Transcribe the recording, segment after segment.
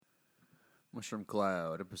Mushroom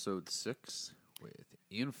Cloud, episode 6 with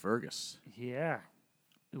Ian Fergus. Yeah,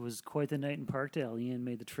 it was quite the night in Parkdale. Ian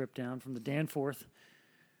made the trip down from the Danforth,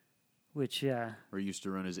 which... Where he used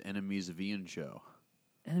to run his Enemies of Ian show.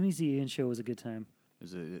 Enemies of Ian show was a good time.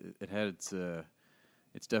 It had its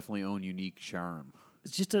definitely own unique charm.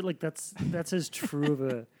 It's just that's as true of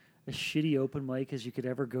a shitty open mic as you could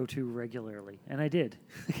ever go to regularly. And I did.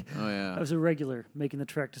 Oh, yeah. I was a regular making the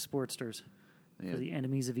trek to Sportsters Yeah. for the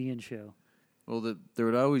Enemies of Ian show. Well, there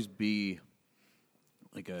would always be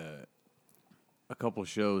like a couple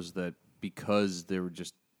shows that, because they were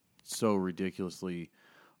just so ridiculously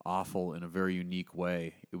awful in a very unique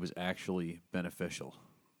way, it was actually beneficial.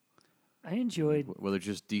 I enjoyed... Whether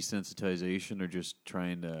just desensitization or just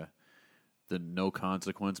trying to... the no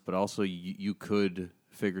consequence, but also you could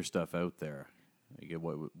figure stuff out there.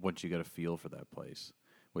 Once you got a feel for that place,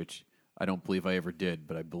 which I don't believe I ever did,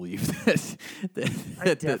 but I believe that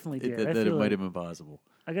it might have been possible.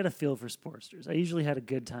 I got a feel for Sportsters. I usually had a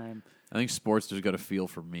good time. I think Sportsters got a feel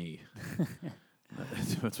for me.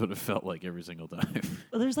 That's what it felt like every single time.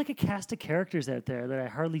 Well, there's like a cast of characters out there that I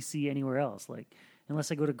hardly see anywhere else. Like,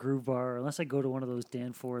 unless I go to Groove Bar, or unless I go to one of those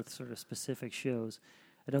Danforth sort of specific shows,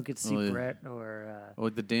 I don't get to see Brett or...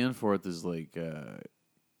 Well, the Danforth is like...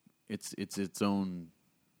 it's its own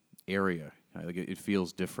area. Like it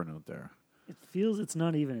feels different out there. It's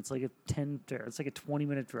not even. It's like a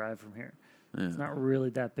 20-minute drive from here. Yeah. It's not really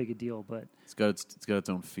that big a deal, but... It's got its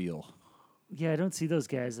own feel. Yeah, I don't see those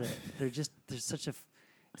guys. They're such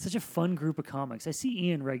a fun group of comics. I see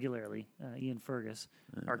Ian regularly, Ian Fergus,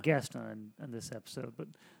 our guest on this episode, but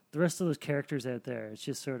the rest of those characters out there, it's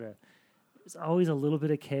just sort of... There's always a little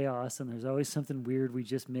bit of chaos, and there's always something weird we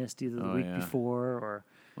just missed either the week before or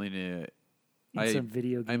in some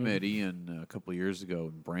video game. I met Ian a couple of years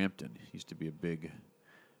ago in Brampton. He used to be a big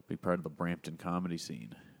part of the Brampton comedy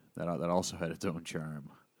scene. That also had its own charm.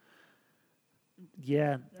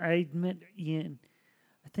 Yeah, I met Ian.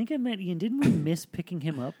 I think I met Ian. Didn't we miss picking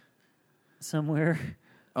him up somewhere?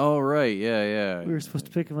 Oh, right. Yeah. We were supposed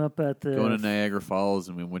to pick him up at the... Going to Niagara Falls,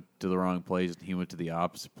 and we went to the wrong place, and he went to the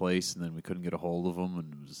opposite place, and then we couldn't get a hold of him,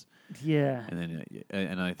 and it was... Yeah.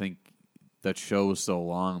 And I think that show was so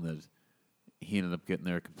long that he ended up getting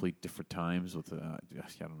there at complete different times with... I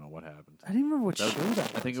don't know what happened. I don't even remember what show that was.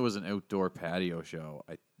 I think it was an outdoor patio show.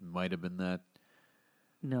 It might have been that.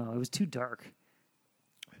 No, it was too dark.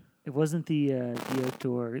 It wasn't the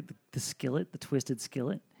outdoor... The skillet, the twisted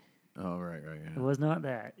skillet. Oh, right, yeah. It was not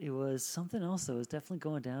that. It was something else that was definitely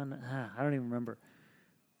going down. I don't even remember.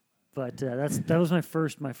 But that was my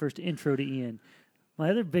first intro to Ian. My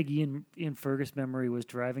other big Ian Fergus memory was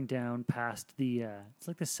driving down past it's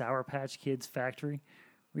like the Sour Patch Kids factory.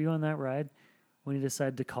 Were you on that ride? When he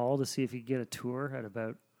decided to call to see if he could get a tour at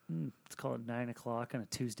about, let's call it 9 o'clock on a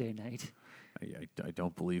Tuesday night. I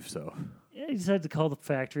don't believe so. Yeah, he decided to call the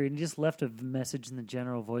factory and he just left a message in the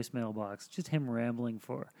general voicemail box. Just him rambling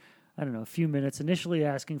for... I don't know, a few minutes, initially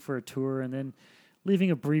asking for a tour and then leaving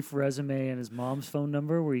a brief resume and his mom's phone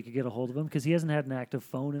number where you could get a hold of him because he hasn't had an active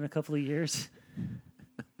phone in a couple of years.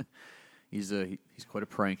 He's quite a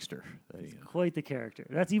prankster. Quite the character.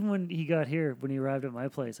 That's even when he got here, when he arrived at my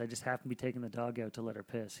place. I just happened to be taking the dog out to let her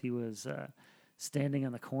piss. He was standing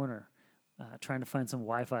on the corner trying to find some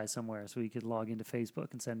Wi-Fi somewhere so he could log into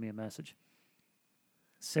Facebook and send me a message.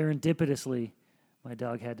 Serendipitously, my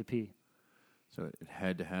dog had to pee. So it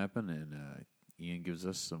had to happen, and Ian gives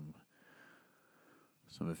us some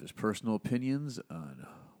of his personal opinions on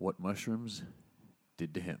what mushrooms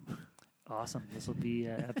did to him. Awesome. This will be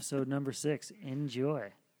episode number 6.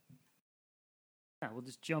 Enjoy. We'll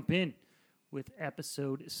just jump in with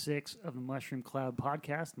episode 6 of the Mushroom Cloud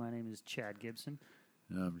podcast. My name is Chad Gibson.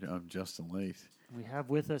 I'm Justin Late. We have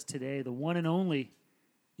with us today the one and only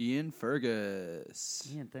Ian Fergus.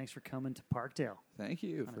 Ian, thanks for coming to Parkdale. Thank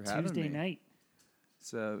you for having me. Tuesday night.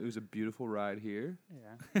 It was a beautiful ride here.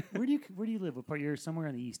 Yeah. Where do you live? What part? You're somewhere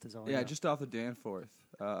on the east, is all I know. Just off the Danforth,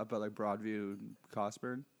 about like Broadview and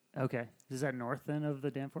Cosburn. Okay. Is that north then of the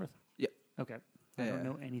Danforth? Yeah. Okay. I don't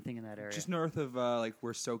know anything in that area. Just north of like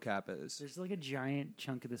where SoCap is. There's like a giant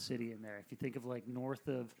chunk of the city in there. If you think of like north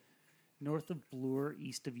of Bloor,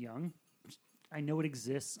 east of Yonge, I know it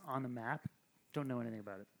exists on the map. Don't know anything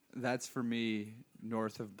about it. That's for me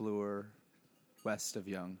north of Bloor, west of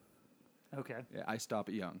Yonge. Okay. Yeah, I stop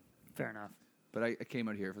at Yonge. Fair enough. But I came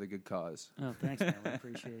out here for the good cause. Oh, thanks, man. I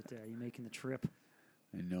appreciate you making the trip.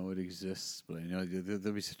 I know it exists, but I know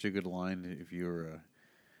there'll be such a good line if you were a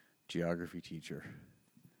geography teacher.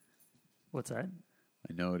 What's that?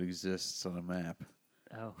 I know it exists on a map.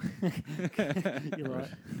 Oh. You know what?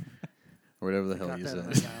 Or whatever the hell you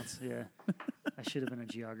said. Yeah. I should have been a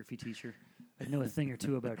geography teacher. I'd know a thing or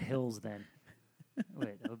two about hills then.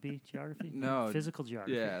 Wait, that would be geography? No. Physical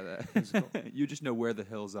geography. Yeah, Physical. you just know where the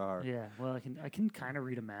hills are. Yeah, well, I can kind of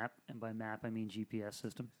read a map, and by map I mean GPS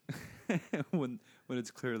system. when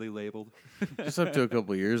it's clearly labeled. Just up to a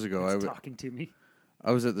couple of years ago, It's talking to me.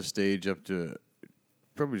 I was at the stage up to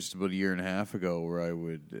probably just about a year and a half ago where I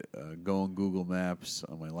would go on Google Maps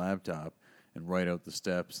on my laptop and write out the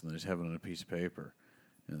steps and then just have it on a piece of paper,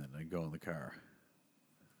 and then I'd go in the car.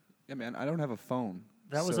 Yeah, man, I don't have a phone.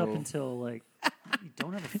 That was up so until, like, you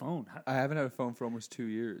don't have a phone. I haven't had a phone for almost 2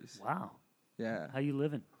 years. Wow. Yeah. How you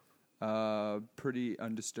living? Pretty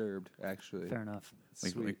undisturbed, actually. Fair enough.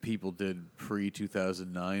 Like people did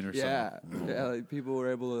pre-2009 or Yeah, something. yeah. Like people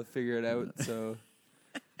were able to figure it out. So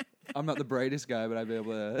I'm not the brightest guy, but I'd be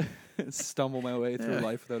able to stumble my way through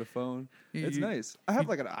life without a phone. It's nice. I have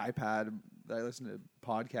like an iPad that I listen to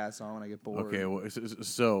podcasts on when I get bored. Okay, well,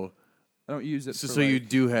 so I don't use it. so, for so you like-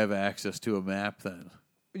 do have access to a map then?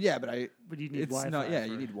 Yeah, but But you need it's Wi-Fi. not. Yeah, for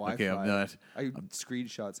you it. need Wi-Fi. Okay, I'm not. I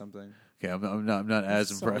screenshot something. Okay, I'm not as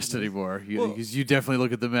So impressed nice. anymore Well- because you definitely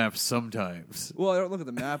look at the map sometimes. Well, I don't look at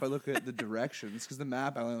the map. I look at the directions because the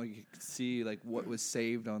map I only could see like what was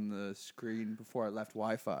saved on the screen before I left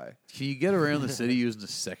Wi-Fi. Can you get around the city using a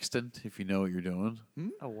sextant if you know what you're doing?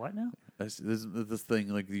 A what now? This thing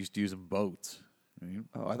like they used to use in boats. Right?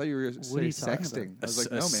 Oh, I thought you were What are saying you talking sexting. I A, was like, a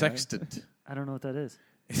no, man. sextant. I don't know what that is.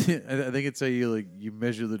 I think it's how you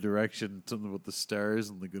measure the direction, something with the stars,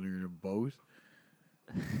 and like when you're in a boat.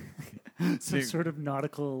 Some sort of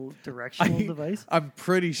nautical directional device. I'm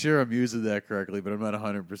pretty sure I'm using that correctly, but I'm not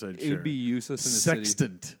 100% sure. It would be useless in the city.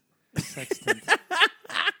 sextant. Sextant.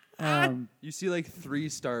 You see like 3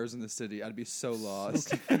 stars in the city. I'd be so lost.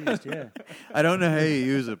 So confused, yeah. I don't know how you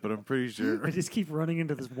use it, but I'm pretty sure. I just keep running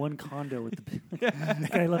into this one condo with the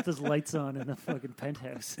guy left his lights on in the fucking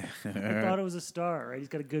penthouse. I thought it was a star, right? He's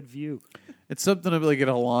got a good view. It's something like it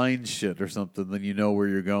aligns shit or something, then you know where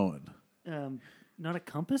you're going. Not a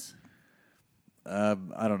compass? I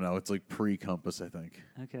don't know. It's like pre-compass, I think.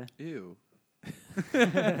 Okay. Ew.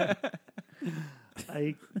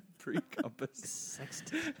 I Pre-compass.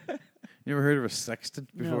 sextant. You ever heard of a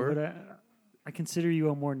sextant before? No, but I consider you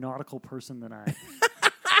a more nautical person than I.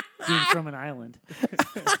 Being from an island.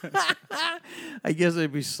 I guess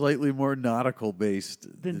I'd be slightly more nautical based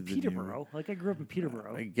Than than you. Peterborough. Like, I grew up in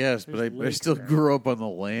Peterborough. I guess, but There's I lakes still there. grew up on the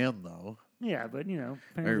land, though. Yeah, but,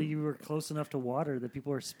 apparently you were close enough to water that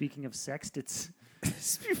people are speaking of sextants.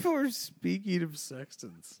 People are speaking of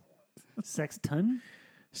sextants. Sexton?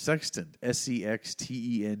 Sextant,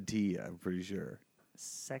 SEXTENT. I'm pretty sure.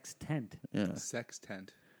 Sextent. Yeah. Sex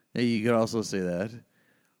tent. Yeah, you could also say that.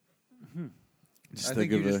 Just I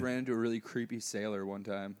think you of just ran into a really creepy sailor one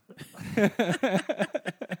time. There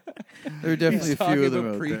are definitely a Talking few of them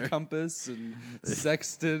about out there. pre-compass and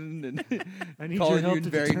sexton and I need calling your help you to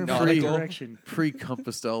very determine the nautical. direction.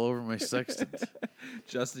 Pre-compassed all over my sextant.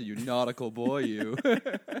 Justin, you nautical boy, you. I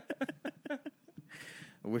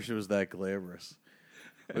wish it was that glamorous.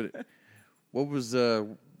 But what was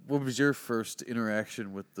your first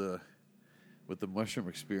interaction with the mushroom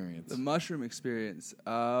experience? The mushroom experience.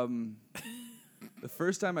 The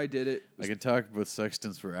first time I did it, I can talk about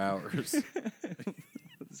sextants for hours.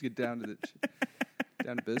 let's get down to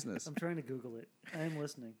business. I'm trying to Google it. I am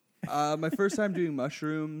listening. My first time doing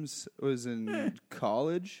mushrooms was in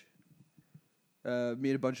college. Me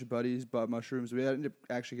and a bunch of buddies bought mushrooms. We ended up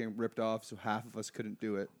actually getting ripped off, so half of us couldn't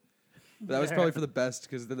do it. But that was probably for the best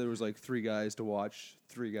because then there was like 3 guys to watch.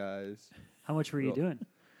 3 guys. How much were you doing?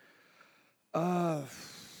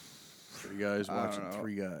 3 guys I don't watching know.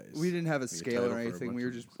 3 guys. We didn't have a Like a scale title or for a anything. bunch We were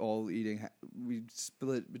of just them. all eating. We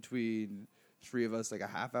split between 3 of us, like a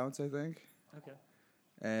half ounce, I think. Okay.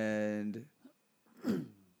 And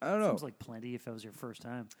I don't know. Seems like plenty if that was your first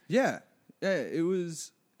time. Yeah, it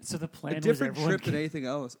was So the plan a was different everyone trip than anything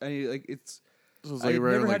else. I mean, like it's. This was I like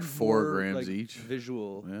around never like had 4 more, grams like, each.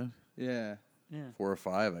 Visual. Yeah, Yeah. Yeah. 4 or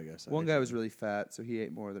 5, I guess. One guy was really fat, so he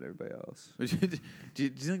ate more than everybody else. do you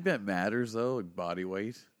think that matters though, like body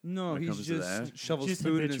weight? No, When it he comes to just that? shovels Just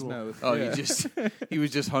food in habitual. his mouth. Oh, yeah. he was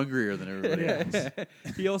just hungrier than everybody else.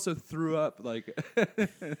 He also threw up like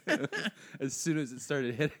as soon as it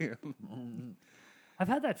started hitting him. I've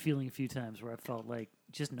had that feeling a few times where I felt like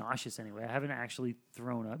just nauseous anyway. I haven't actually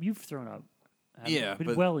thrown up. You've thrown up. haven't Yeah, you? Been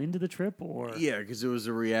but- well into the trip or Yeah, because it was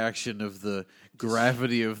a reaction of the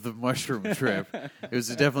gravity of the mushroom trip. It was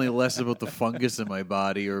definitely less about the fungus in my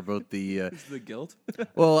body or about the. Is the guilt?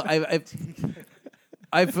 Well,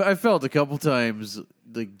 I felt a couple times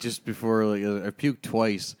like just before, like I puked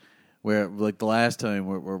twice Where like the last time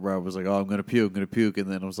where I was like, oh, I'm gonna puke,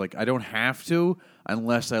 and then I was like, I don't have to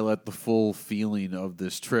unless I let the full feeling of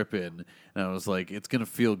this trip in, and I was like, it's gonna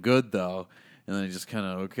feel good though, and then I just kind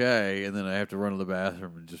of okay, and then I have to run to the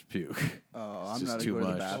bathroom and just puke. Oh, It's I'm just not a too go to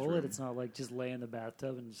the much. bathroom. It's not like just lay in the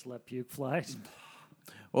bathtub and just let puke fly.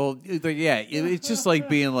 Well, it's just like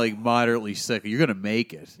being like moderately sick. You're gonna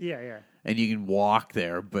make it, Yeah. and you can walk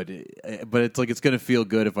there, but it's like it's gonna feel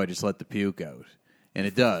good if I just let the puke out. And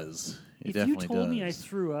it does. It If definitely you told does. me I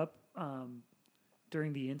threw up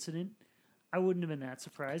during the incident, I wouldn't have been that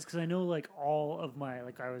surprised because I know like all of my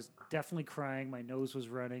I was definitely crying, my nose was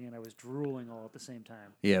running, and I was drooling all at the same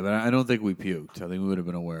time. Yeah, but I don't think we puked. I think we would have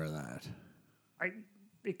been aware of that.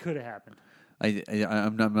 It could have happened.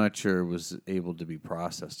 I'm not sure it was able to be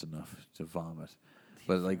processed enough to vomit.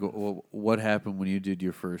 But like, what happened when you did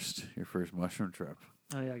your first mushroom trip?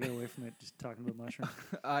 Oh yeah, I got away from it just talking about mushrooms.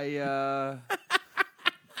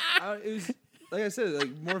 It was like I said, like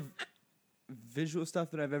more visual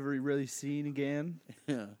stuff than I've ever really seen again.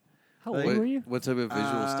 Yeah. How old were you? What type of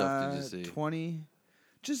visual stuff did you see? 20.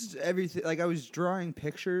 Just everything. Like I was drawing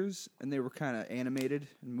pictures, and they were kind of animated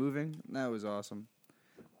and moving. And that was awesome.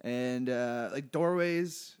 And like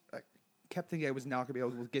doorways, I kept thinking I was not gonna be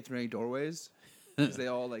able to get through any doorways because they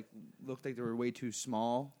all like looked like they were way too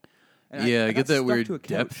small. And I got get that stuck weird to a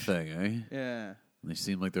depth couch. thing, eh? Yeah. They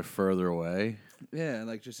seem like they're further away. Yeah,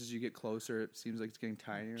 like just as you get closer, it seems like it's getting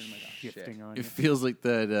tinier. And I'm like, oh, shit. Shifting on It you. feels like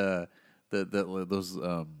that those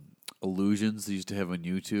illusions they used to have on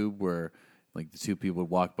YouTube where like the two people would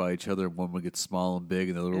walk by each other and one would get small and big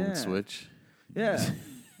and the other one would Yeah. switch. Yeah.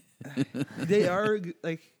 They are,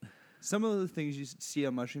 like, some of the things you see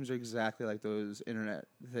on mushrooms are exactly like those internet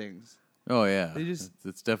things. Oh yeah, They just-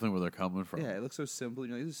 it's definitely where they're coming from. Yeah, it looks so simple.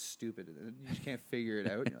 You're like, this is stupid. And you just can't figure it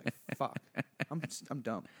out. And you're like, fuck, I'm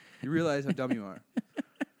dumb. You realize how dumb you are.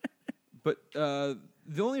 But the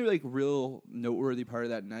only like real noteworthy part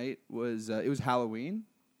of that night was it was Halloween,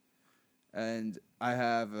 and I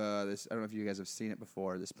have this. I don't know if you guys have seen it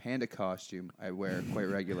before. This panda costume I wear quite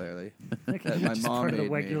regularly. That my Just mom part of the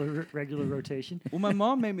made me. regular rotation. Well, my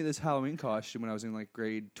mom made me this Halloween costume when I was in like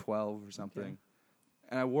grade 12 or something. Okay.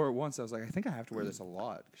 And I wore it once. I was like, I think I have to wear this a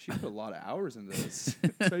lot. She put a lot of hours into this.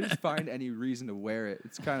 So I just find any reason to wear it.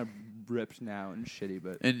 It's kind of ripped now and shitty,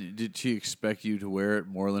 but And did she expect you to wear it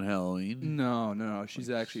more than Halloween? no. She's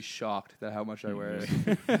actually shocked at how much I wear it.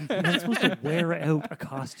 You're not supposed to wear out a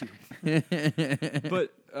costume.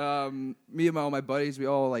 But me and all my buddies, we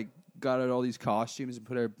all like got out all these costumes and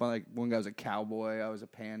put our like one guy was a cowboy, I was a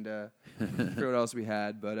panda. I forget what else we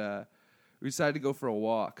had, but we decided to go for a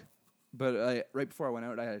walk. But right before I went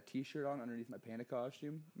out, I had a T-shirt on underneath my panda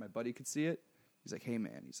costume. My buddy could see it. He's like, "Hey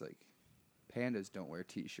man," he's like, "Pandas don't wear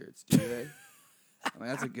T-shirts, do they?" I'm like,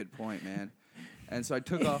 "That's a good point, man." And so I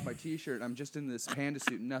took off my T-shirt. And I'm just in this panda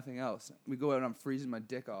suit and nothing else. We go out and I'm freezing my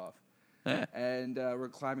dick off. And we're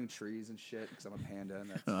climbing trees and shit because I'm a panda. And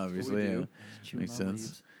that's Obviously, what we do. yeah. Chewing Makes on sense.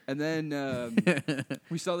 leaves. And then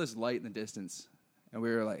we saw this light in the distance, and we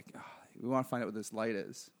were like, oh, we want to find out what this light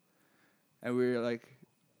is. And we were like,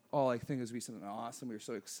 all I think is be something awesome. We were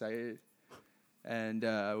so excited. And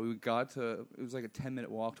we got to, it was like a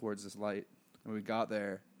 10-minute walk towards this light. And when we got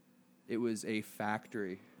there, it was a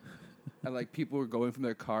factory. And like people were going from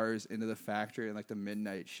their cars into the factory in like the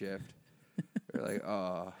midnight shift. We're like,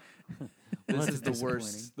 oh. This that's is the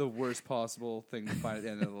disappointing. worst possible thing to find at the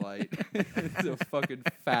end of the light. It's a fucking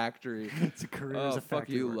factory. It's a career as Oh, a fuck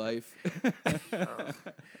factory you, worker. life.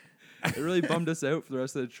 It really bummed us out for the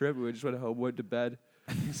rest of the trip. We just went home, went to bed.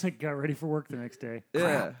 It's like got ready for work the next day.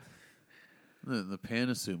 Yeah. The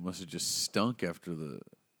panda suit must have just stunk after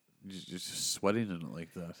just sweating in it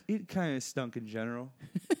like that. It kind of stunk in general.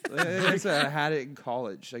 Like I said, I had it in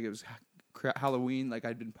college. Like it was Halloween. Like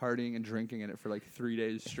I'd been partying and drinking in it for like 3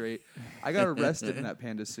 days straight. I got arrested in that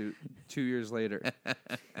panda suit 2 years later.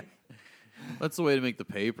 That's the way to make the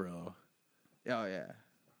paper, though. Oh, yeah.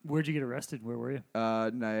 Where'd you get arrested? Where were you?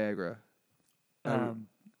 Niagara.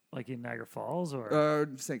 Like in Niagara Falls or?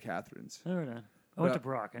 St. Catharines. Oh, right on. I went to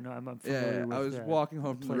Brock. I know. I'm Yeah, familiar with I was walking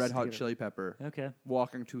home from the places Red to Hot get it. Chili Pepper, Okay,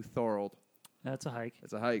 walking to Thorold. that's a hike.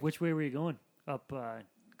 It's a hike. Which way were you going? Up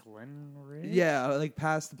Glen Ridge? Yeah, like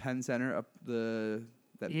past the Penn Center, up that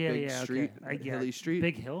big street, Okay. that hilly street.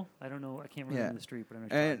 Big hill? I don't know. I can't remember Yeah. the street, but I know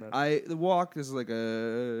what you're And talking about. the walk is like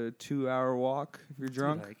a 2-hour walk if you're It's a good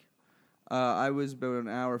drunk. hike. I was about an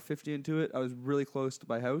hour 50 into it. I was really close to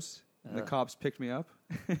my house, And the cops picked me up.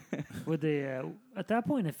 Would they? At that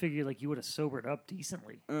point, I figured like you would have sobered up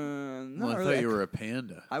decently. No, I really. thought you were a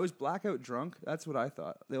panda. I was blackout drunk. That's what I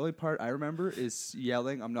thought. The only part I remember is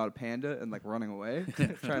yelling, "I'm not a panda," and like running away,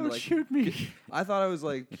 trying Don't to like shoot me. I thought I was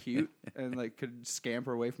like cute and like could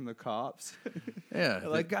scamper away from the cops. Yeah.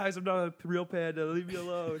 Like, guys, I'm not a real panda. Leave me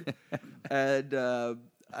alone. And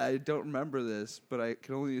I don't remember this, but I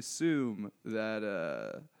can only assume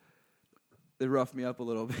that they roughed me up a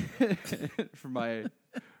little bit for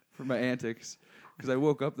my antics, because I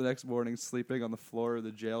woke up the next morning sleeping on the floor of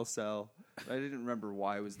the jail cell. I didn't remember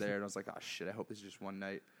why I was there, and I was like, "Oh shit! I hope this is just one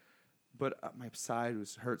night." But my side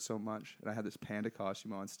was hurt so much, and I had this panda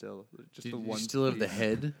costume on still. Just Did the you one. still have the piece.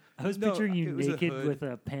 head? I was No, picturing you it was a naked hood. with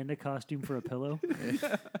a panda costume for a pillow,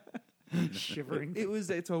 shivering. It's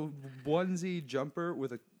a onesie jumper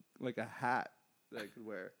with a hat that I could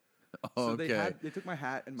wear. Oh, So okay. they took my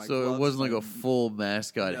hat and my So gloves it wasn't like and a full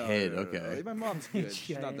mascot No, head. no, no, no. Okay. My mom's good.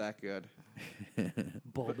 She's not Giant. that good.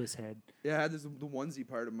 Bulbous head. Yeah, I had the onesie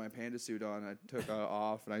part of my panda suit on. I took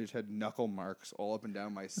off, and I just had knuckle marks all up and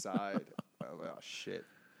down my side. I was like, oh, shit.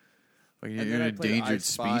 Like And you're then an I played I endangered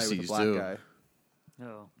Spy with a species, black too. guy,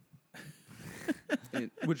 Oh,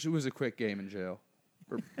 which was a quick game in jail.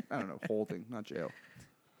 Or, I don't know, holding, not jail.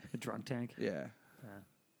 a drunk tank. Yeah.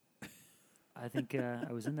 I think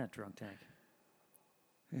I was in that drunk tank.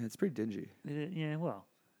 Yeah, it's pretty dingy. Yeah, well,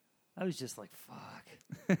 I was just like, fuck.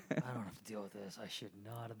 I don't have to deal with this. I should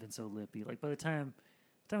not have been so lippy. Like, by the time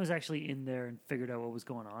I was actually in there and figured out what was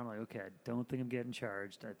going on, I'm like, okay, I don't think I'm getting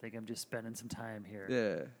charged. I think I'm just spending some time here.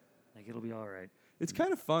 Yeah. Like, it'll be all right. It's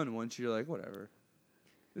kind of fun once you're like, whatever.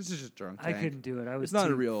 This is just drunk tank. I couldn't do it. I was It's not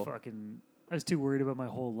too a real- I was too worried about my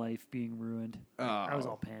whole life being ruined. I was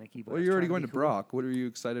all panicky. But Well, I was you're already trying going to be cool. Brock. What are you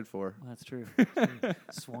excited for? Well, that's true.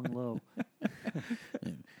 Swung low.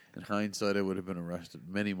 In hindsight, I would have been arrested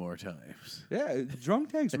many more times. Yeah,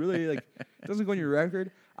 drunk tank's really like it doesn't go on your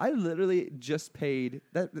record. I literally just paid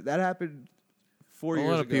that happened 4 years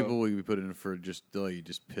ago. A lot of people will be put in for just you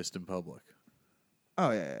just pissed in public.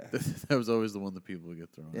 Oh yeah, That was always the one that people would get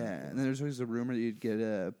thrown. yeah. And then there's always a rumor that you'd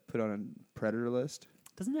get put on a predator list.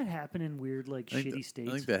 Doesn't that happen in weird, like, shitty states?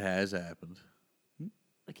 I think that has happened.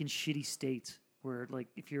 Like in shitty states where, like,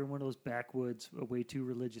 if you're in one of those backwoods, way too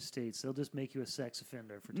religious states, they'll just make you a sex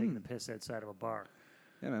offender for taking the piss outside of a bar.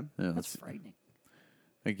 Yeah, man. Yeah, That's frightening.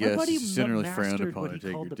 I My guess buddy it's generally frowned mastered upon what to he take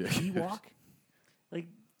your called the dick. pee walk. Like,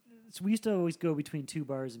 so we used to always go between two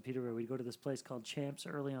bars in Peterborough. We'd go to this place called Champs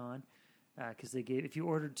early on because they gave, if you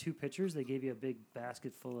ordered 2 pitchers, they gave you a big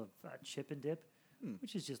basket full of chip and dip,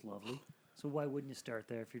 which is just lovely. So why wouldn't you start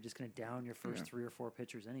there if you're just going to down your first 3 or 4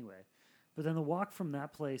 pitchers anyway? But then the walk from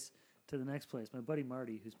that place to the next place, my buddy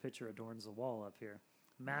Marty, whose picture adorns the wall up here,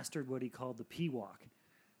 mastered what he called the pee walk,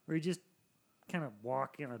 where he just kind of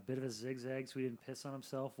walk in a bit of a zigzag so he didn't piss on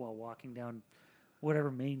himself while walking down whatever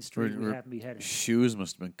main street we happen to be heading. Shoes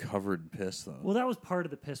must have been covered in piss, though. Well, that was part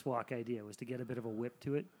of the piss walk idea, was to get a bit of a whip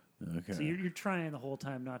to it. Okay. So you're trying the whole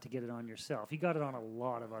time not to get it on yourself. He got it on a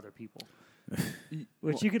lot of other people,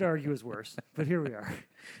 which you could argue is worse. But here we are.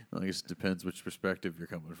 I guess it depends which perspective you're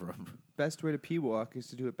coming from. Best way to pee walk is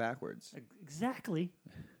to do it backwards. Exactly.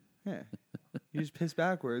 Yeah, you just piss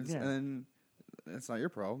backwards, Yeah. and then that's not your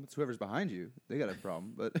problem. It's whoever's behind you. They got a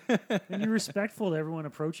problem, but And you're respectful to everyone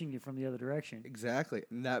approaching you from the other direction. exactly,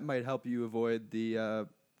 and that might help you avoid the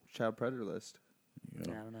child predator list.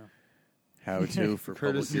 You know, I don't know. how to for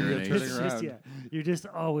public Courtesy of urination. turning It's around. just, you're just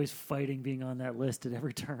always fighting being on that list at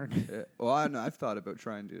every turn, Well, I've thought about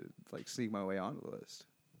trying to like sneak my way onto the list,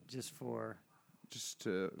 just for. just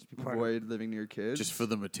to be part of avoid living near kids. Just for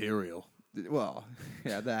the material. Well,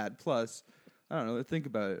 yeah, that. Plus, I don't know. Think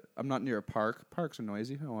about it. I'm not near a park. Parks are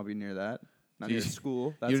noisy. I don't want to be near that. Not near a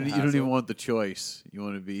school. That's You a don't even hassle. want the choice. You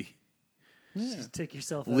want to be Just take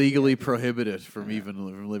yourself out of legally the- prohibited from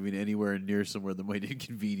from living anywhere near somewhere that might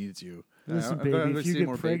inconvenience you. Listen, I've gotta baby, go if you see get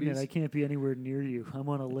more pregnant, babies. I can't be anywhere near you. I'm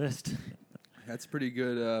on a list. That's pretty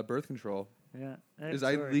good birth control. Yeah, Because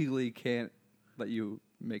I legally can't let you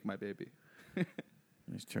make my baby.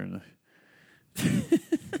 Nice turn.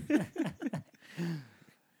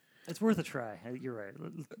 It's worth a try. You're right.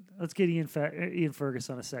 Let's get Ian Fergus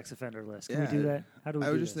on a sex offender list. Can we do that? How do we I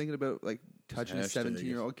do was just this? thinking about like touching a hashtag it.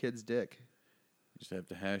 17-year-old kid's dick. Just have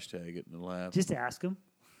to hashtag it in the lab. Just ask him.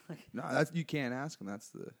 No, that's you can't ask him. That's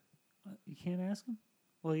the You can't ask him?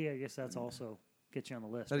 Well, yeah, I guess that's also get you on the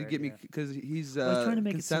list. that'd right? get me Yeah. because he's I was trying to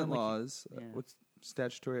make it consent sound like- laws. yeah. What's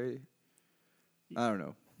statutory? I don't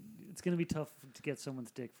know. It's going to be tough to get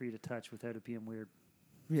someone's dick for you to touch without it being weird.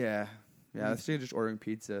 Yeah, I was thinking just ordering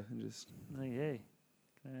pizza and just Like, hey,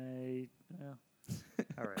 can I, well,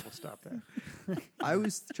 All right, we'll stop there. I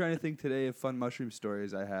was trying to think today of fun mushroom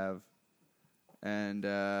stories I have. And,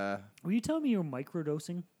 Were you telling me you were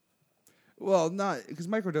microdosing? well, not, because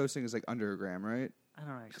microdosing is like under a gram, right? I don't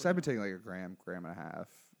know. Because I've been taking like a gram and a half.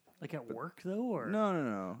 Like at work, though? Or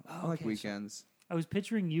No. Oh, On like okay, so- weekends. I was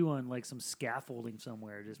picturing you on like some scaffolding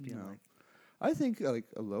somewhere, just being No. like, I think like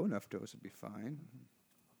a low enough dose would be fine.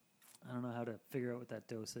 I don't know how to figure out what that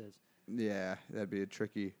dose is. Yeah, that'd be a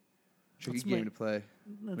tricky That's game my- to play.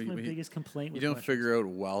 That's Well, my you- biggest complaint You with don't mushrooms. figure out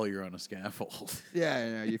while you're on a scaffold.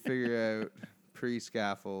 Yeah, you figure out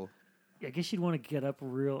pre-scaffold. I guess you'd want to get up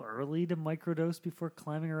real early to microdose before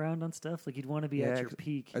climbing around on stuff. Like you'd want to be at your 'cause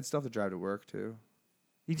peak. I'd still have to drive to work too.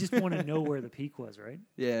 You just want to know where the peak was, right?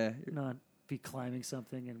 Yeah, Not be climbing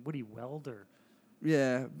something and what do you weld or?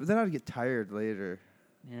 yeah, but then I'd get tired later.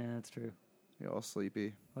 Yeah, that's true. You're all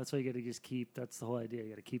sleepy. That's why you got to just keep. That's the whole idea. You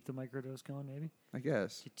got to keep the microdose going, maybe. I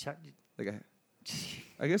guess. You chuck, Like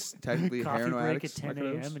I guess technically coffee heroin break addicts at 10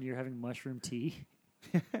 microdose. a.m. and you're having mushroom tea.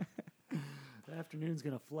 The afternoon's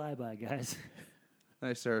gonna fly by, guys. Then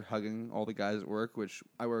I started hugging all the guys at work, which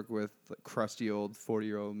I work with like crusty old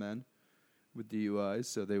 40-year-old men with DUIs,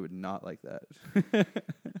 so they would not like that.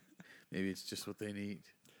 Maybe it's just what they need.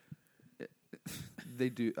 They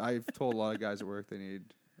do. I've told a lot of guys at work they need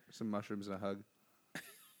some mushrooms and a hug.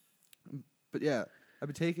 But yeah, I've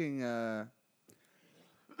been taking. I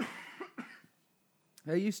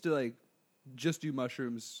used to like just do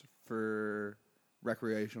mushrooms for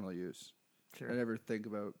recreational use. Sure. I never think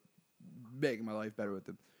about making my life better with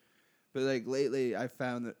them. But like lately, I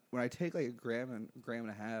found that when I take like a gram and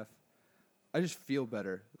a half, I just feel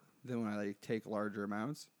better than when I like take larger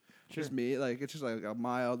amounts. Sure. Just me, like it's just like a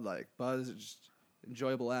mild like buzz. It's just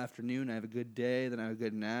enjoyable afternoon. I have a good day, then I have a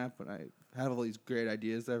good nap, and I have all these great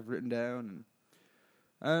ideas that I've written down. And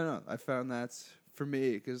I don't know. I found that's for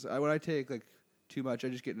me because when I take like too much, I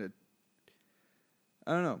just get in a.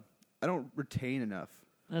 I don't know. I don't retain enough.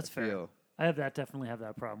 That's I fair. feel. I have that definitely have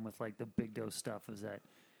that problem with like the big dose stuff. Is that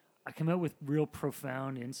I come out with real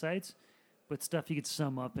profound insights, but stuff you could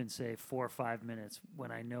sum up in say 4 or 5 minutes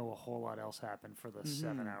when I know a whole lot else happened for the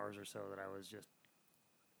 7 hours or so that I was just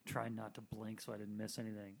trying not to blink so I didn't miss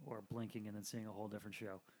anything, or blinking and then seeing a whole different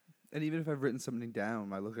show. And even if I've written something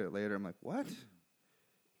down, I look at it later, I'm like, what?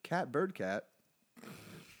 Cat, bird, cat. Doesn't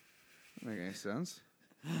make any sense.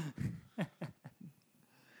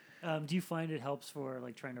 Do you find it helps for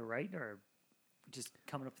like trying to write or just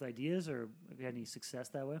coming up with ideas, or have you had any success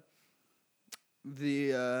that way?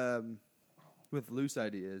 With loose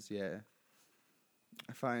ideas, yeah.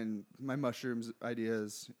 I find my mushrooms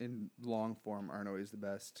ideas in long form aren't always the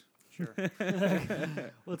best. Sure. Well,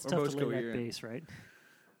 it's Or tough most to lay that coherent. base, right?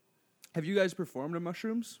 Have you guys performed on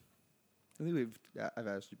mushrooms? I think I've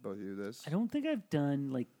asked you both of you this. I don't think I've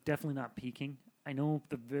done, like, definitely not peaking. I know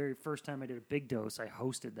the very first time I did a big dose, I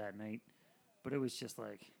hosted that night, but it was just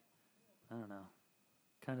like, I don't know,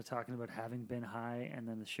 kind of talking about having been high, and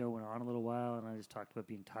then the show went on a little while, and I just talked about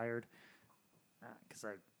being tired, because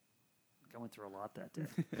I went through a lot that day.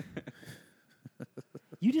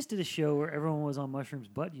 You just did a show where everyone was on mushrooms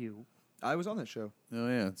but you. I was on that show. Oh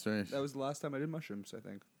yeah, that's right. That was the last time I did mushrooms, I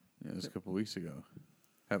think. Yeah, it was a couple of weeks ago.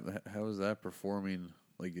 How was that performing?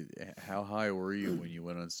 Like, how high were you when you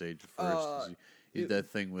went on stage first? 'Cause you did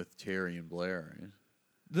that thing with Terry and Blair, right?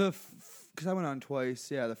 Because I went on twice.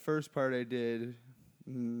 Yeah, the first part I did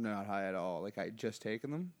not high at all. Like I had just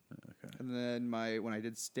taken them. Okay. And then when I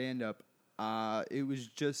did stand up, it was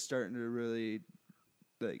just starting to really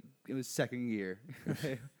like it was second gear.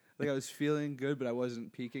 Like I was feeling good, but I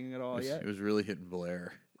wasn't peaking at all yet. It was really hitting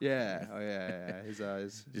Blair. Yeah. Oh yeah. His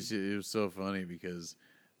eyes. It was so funny because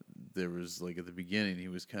there was like at the beginning he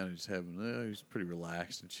was kind of just having he was pretty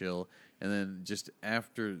relaxed and chill, and then just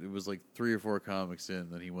after it was like 3 or 4 comics in,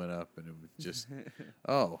 then he went up and it was just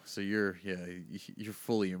so you're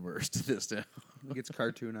fully immersed in this now. He gets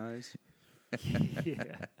cartoon eyes.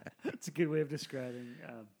 Yeah, it's a good way of describing.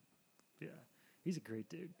 Yeah, he's a great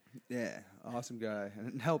dude. Yeah, awesome guy,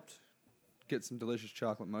 and it helped get some delicious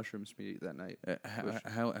chocolate mushrooms for me to eat that night.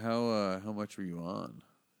 How much were you on?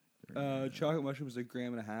 Chocolate mushrooms a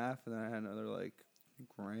gram and a half, and then I had another like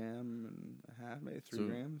gram and a half, maybe 3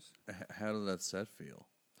 grams. How did that set feel?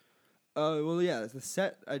 Well, yeah, the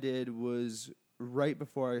set I did was right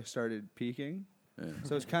before I started peaking,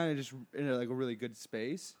 so it's kind of just in a really good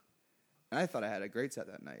space. And I thought I had a great set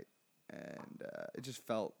that night, and it just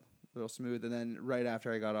felt a little smooth. And then right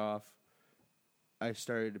after I got off, I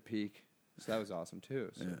started to peak, so that was awesome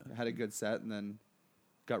too. So I had a good set, and then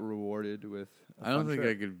got rewarded with. I don't think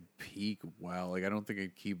I could peak wow. Like I don't think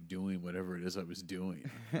I'd keep doing whatever it is I was doing.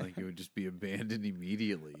 I think it would just be abandoned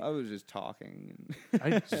immediately. I was just talking.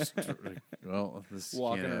 I Just this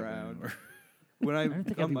Walking can't happen around. anymore. When I don't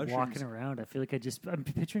think I'd on be mushrooms, walking around. I feel like I'm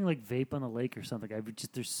picturing like vape on the lake or something.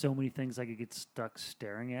 There's so many things I could get stuck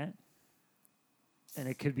staring at. And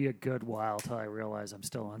it could be a good while till I realize I'm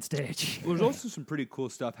still on stage. Well, there's also some pretty cool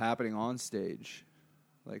stuff happening on stage.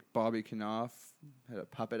 Like Bobby Knopf had a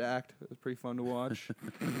puppet act. It was pretty fun to watch.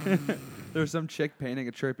 There was some chick painting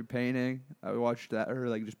a trippy painting. I watched that, or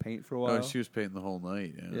like just paint for a while. Oh, she was painting the whole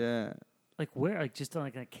night. Yeah. Yeah. Like where? Like just on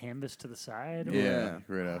like a canvas to the side? Or Yeah,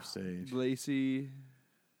 right off stage. Lacey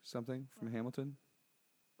something from Hamilton.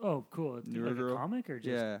 Oh, cool. It's Newer like girl? a comic or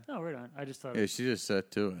just? Yeah. Oh, right on. I just thought Yeah, she just set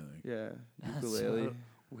too, I think. Yeah. that's Ukulele. so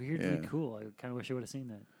weirdly Yeah. cool. I kind of wish I would have seen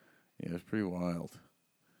that. Yeah, it was pretty wild.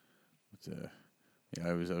 But, yeah,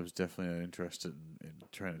 I was definitely not interested in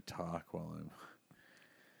trying to talk while I'm.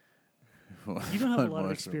 You don't have a on lot of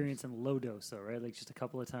mushrooms. experience in low dose, though, right? Like just a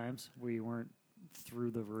couple of times where you weren't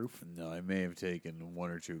through the roof. No, I may have taken 1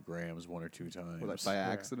 or 2 grams 1 or 2 times. Or like by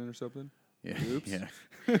accident or something. Yeah, Oops. yeah.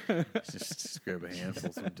 just grab a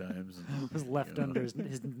handful sometimes. And, It was left you know. under his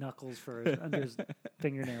knuckles under his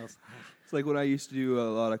fingernails. It's like when I used to do a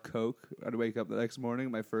lot of coke. I'd wake up the next morning.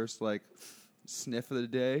 My first like sniff of the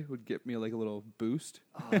day would get me like a little boost.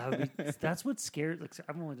 Oh, that's what scared. Like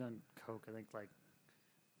I've only done coke. I think like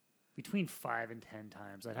between 5 and 10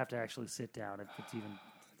 times. I'd have to actually sit down if it's even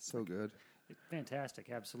So good. fantastic.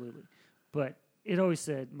 Absolutely, but it always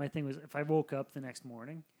said my thing was if I woke up the next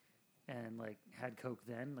morning and like had coke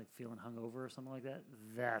then, like feeling hungover or something like that,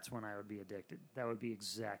 that's when I would be addicted. That would be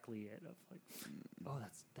exactly it. Of like, oh,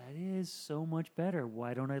 that is so much better.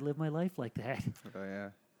 Why don't I live my life like that? Oh yeah.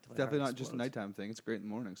 Till my Definitely heart not just a explodes. nighttime thing. It's great in the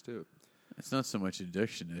mornings too. It's not so much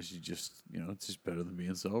addiction as you just, it's just better than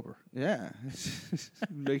being sober. Yeah.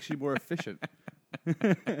 Makes you more efficient.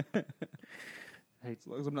 Hey, As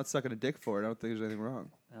long as I'm not sucking a dick for it, I don't think there's anything wrong.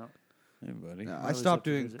 no. Hey, buddy. No, I Always up stopped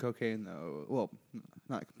to doing visit. cocaine though. Well,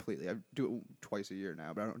 not completely. I do it twice a year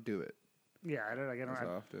now, but I don't do it Yeah, I don't. as I've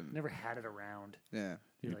often. never had it around. Yeah.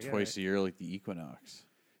 You're Like, twice a year like the equinox.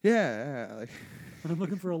 Yeah. Like, When I'm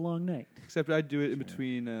looking for a long night. except I do it in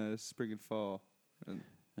between spring and fall. And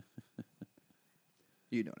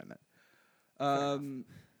you know what I meant.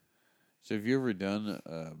 So have you ever done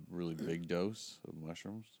a really big dose of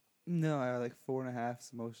mushrooms? No, I like 4.5 is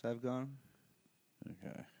the most I've gone.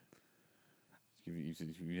 Okay. You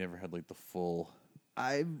never had like the full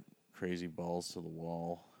I crazy balls to the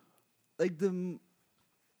wall. like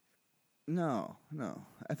No.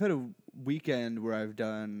 I've had a weekend where I've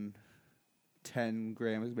done 10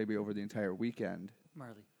 grams, maybe over the entire weekend.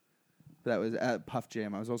 Marley. That was at Puff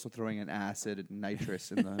Jam. I was also throwing in acid and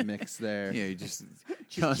nitrous in the mix there. Yeah, you just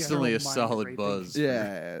Just constantly a general mind solid raping. buzz.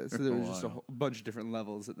 Yeah, so for there a was just a while. whole bunch of different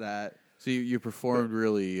levels at that. So you performed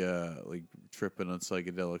really like tripping on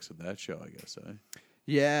psychedelics at that show, I guess. Eh?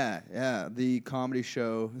 Yeah. The comedy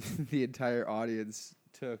show, the entire audience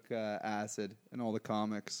took acid and all the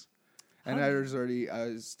comics. And I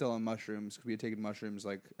was still on mushrooms. We had taken mushrooms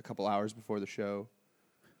like a couple hours before the show.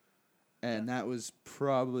 And that was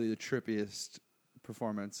probably the trippiest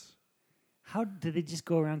performance. How did they just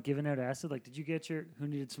go around giving out acid? Like, did you get who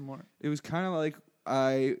needed some more? It was kind of like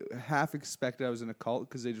I half expected I was in a cult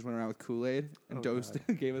because they just went around with Kool-Aid and Oh, dosed God.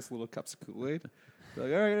 it, gave us little cups of Kool-Aid. They're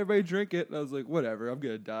like, all right, everybody drink it. And I was like, whatever, I'm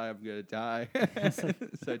going to die. So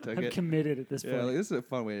I took I'm it. committed at this Yeah, point. like, this is a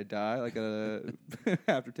fun way to die, like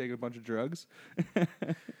after taking a bunch of drugs. It'd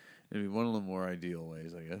be one of the more ideal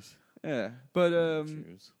ways, I guess. Yeah, but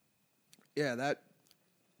Choose. yeah, that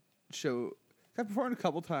show. I performed a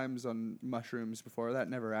couple times on mushrooms before that,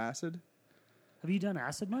 never acid. Have you done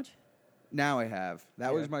acid much? Now I have. That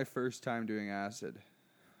Yeah. was my first time doing acid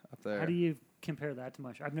up there. How do you compare that to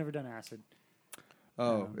much? I've never done acid.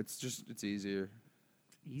 Oh, it's easier.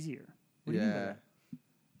 Easier. What do you mean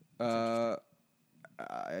by that?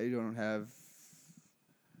 I don't have.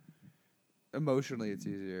 Emotionally, it's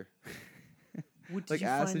easier. What did like you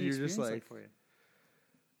find acid, the you're just experience like- for you?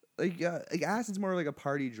 Like acid's more like a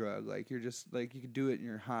party drug. Like you're just like you can do it and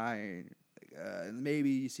you're high. And maybe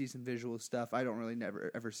you see some visual stuff. I don't really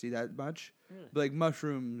never ever see that much. Really? But like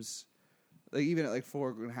mushrooms, like even at like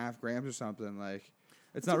 4.5 grams or something, like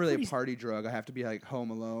it's It's not a really a pretty party drug. I have to be like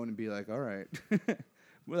home alone and be like, all right.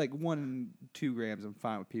 With like 1 and 2 grams, I'm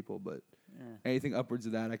fine with people. But Yeah. anything upwards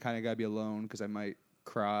of that, I kind of gotta be alone because I might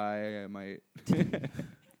cry. I might.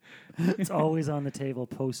 It's always on the table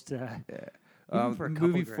post. Yeah. Even for a couple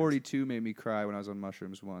Movie grams. 42 made me cry when I was on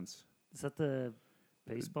mushrooms once. Is that the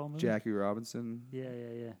baseball movie? Jackie Robinson,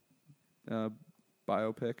 Yeah.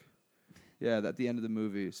 biopic. Yeah, at the end of the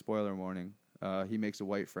movie, spoiler warning, he makes a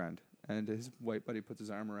white friend, and his white buddy puts his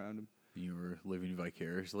arm around him. You were living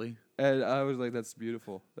vicariously. And I was like, that's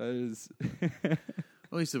beautiful. That is...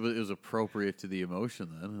 At least it was appropriate to the emotion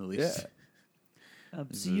then. At least. Yeah.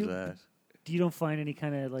 There's So that. you don't find any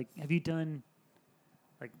kind of like, have you done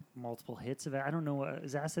like multiple hits of it? I don't know.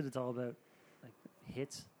 Is acid, it's all about like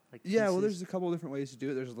hits? Like Yeah, well, pieces? there's a couple of different ways to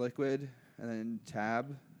do it. There's liquid and then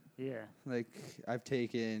tab. Yeah. Like, I've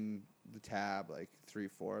taken the tab, like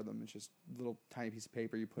 3-4 of them. It's just a little tiny piece of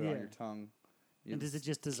paper you put on your tongue. And does it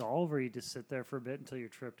just dissolve, or you just sit there for a bit until you're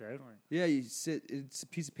tripped out? Or? Yeah, you sit. It's a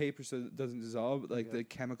piece of paper so it doesn't dissolve. But like the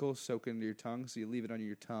chemicals soak into your tongue, so you leave it on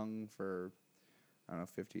your tongue for, I don't know,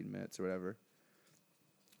 15 minutes or whatever.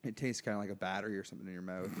 It tastes kind of like a battery or something in your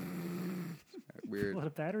mouth. Weird. A lot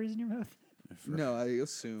of batteries in your mouth? No, I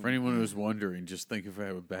assume. For anyone who's wondering, just think if I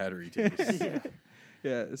have a battery taste.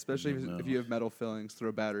 Yeah, especially if you have metal fillings, throw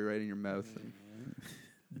a battery right in your mouth and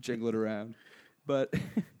jingle it around. But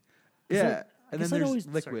yeah, and then there's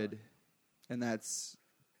liquid, and that's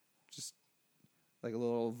just like a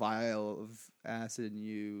little vial of acid, and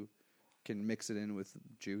you can mix it in with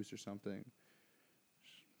juice or something.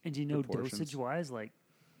 And do you know dosage-wise, like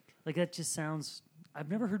that just sounds... I've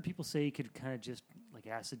never heard people say you could kind of just, like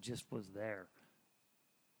acid just was there.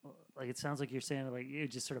 Like it sounds like you're saying like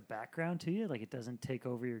it's just sort of background to you, like it doesn't take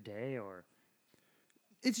over your day, or...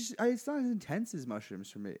 It's just it's not as intense as mushrooms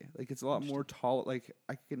for me. Like it's a lot more like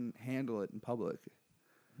I can handle it in public.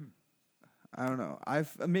 I don't know.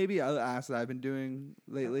 Maybe other acid I've been doing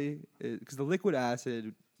lately because the liquid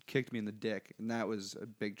acid kicked me in the dick, and that was a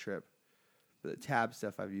big trip. But the tab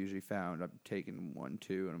stuff I've usually found I've taken 1,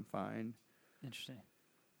 2, and I'm fine. Interesting.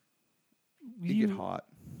 You get hot.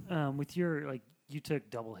 With your like you took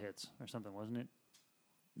double hits or something, wasn't it?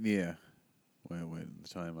 Yeah. When the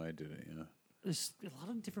time I did it, yeah. There's a lot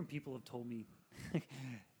of different people have told me,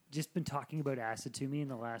 just been talking about acid to me in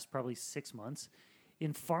the last probably 6 months,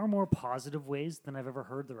 in far more positive ways than I've ever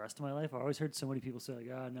heard the rest of my life. I always heard so many people say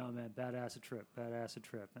like, "Oh no, man, bad acid trip,"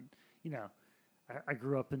 and you know, I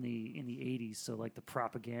grew up in the 80s, so like the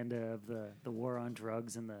propaganda of the war on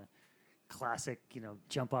drugs and the classic,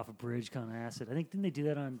 jump off a bridge kind of acid. I think didn't they do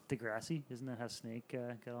that on Degrassi? Isn't that how Snake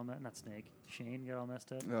got all Shane got all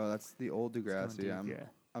messed up? Oh, that's the old Degrassi.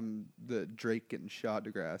 I'm the Drake getting shot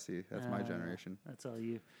Degrassi. That's my generation. That's all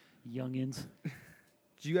you youngins. Did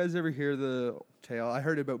you guys ever hear the tale? I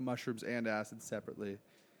heard about mushrooms and acid separately,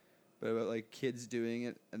 but about like kids doing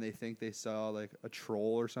it and they think they saw like a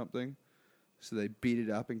troll or something, so they beat it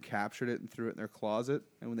up and captured it and threw it in their closet.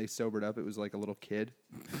 And when they sobered up, it was like a little kid.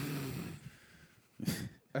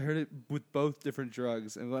 I heard it with both different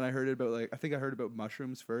drugs, and when I heard it about I think I heard about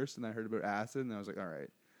mushrooms first, and I heard about acid, and I was like, all right.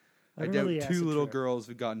 I doubt two little girls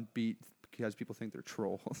have gotten beat because people think they're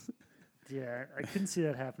trolls. Yeah, I couldn't see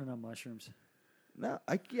that happening on mushrooms. No,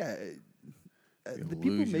 the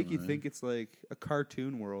people make you think it's like a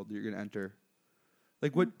cartoon world you're going to enter.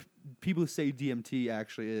 Like what people say DMT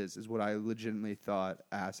actually is what I legitimately thought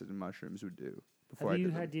acid and mushrooms would do. Have you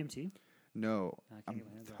had DMT? No. I'm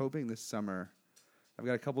hoping this summer. I've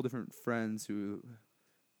got a couple different friends who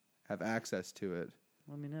have access to it.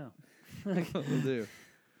 Let me know. Will do.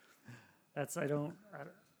 I don't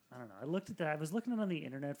know. I looked at that. I was looking at it on the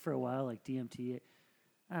internet for a while, like DMT.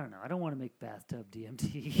 I don't know. I don't want to make bathtub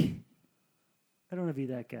DMT. I don't want to be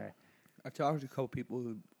that guy. I've talked to a couple people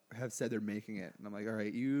who have said they're making it, and I'm like, all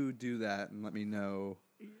right, you do that and let me know.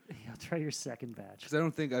 I'll try your second batch. Because I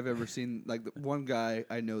don't think I've ever seen, like, the one guy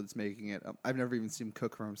I know that's making it. I've never even seen him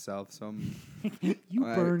cook for himself, so I'm... You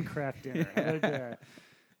burn craft dinner.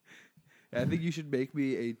 I think you should make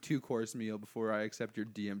me a 2-course meal before I accept your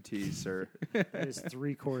DMT, sir. It is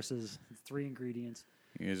 3 courses, 3 ingredients.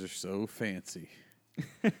 You guys are so fancy.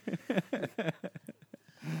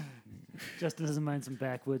 Justin doesn't mind some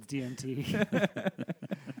backwoods DMT.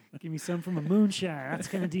 Give me some from a moonshine. That's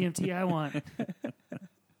the kind of DMT I want.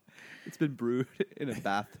 It's been brewed in a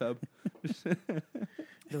bathtub. That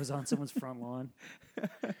was on someone's front lawn.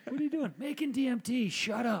 What are you doing? Making DMT.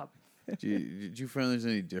 Shut up. Did you find there's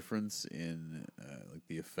any difference in like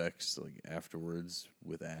the effects like afterwards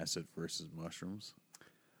with acid versus mushrooms?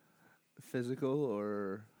 Physical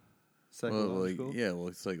or psychological? Well,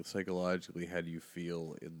 it's like psychologically, how do you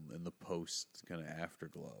feel in the post kind of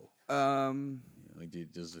afterglow?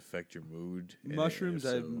 Does it affect your mood? Mushrooms,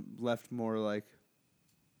 I'm left more like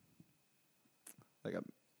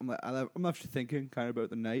I'm left thinking kind of about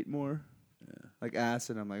the night more. Yeah. Like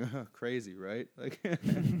acid, I'm like, oh, crazy, right? Like,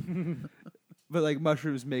 but like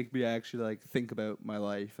mushrooms make me actually like think about my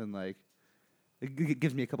life and like It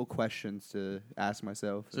gives me a couple questions to ask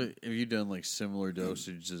myself. So have you done like similar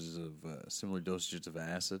dosages of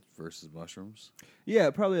acid versus mushrooms? Yeah,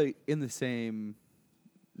 probably like in the same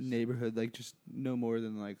neighborhood, like just no more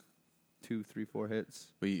than like 2, 3, 4 hits.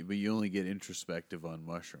 But you only get introspective on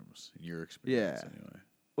mushrooms in your experience anyway.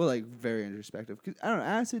 Well, like very introspective. 'Cause, I don't know,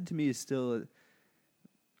 acid to me is still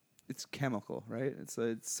it's chemical, right? It's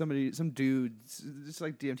like some dudes, just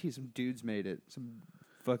like DMT, some dudes made it. Some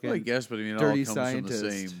fucking Well, I guess, but I mean, it all dirty comes scientist. from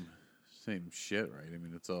the same shit, right? I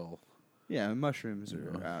mean, it's all. Yeah, mushrooms Yeah. I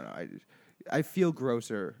don't know. I feel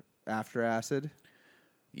grosser after acid.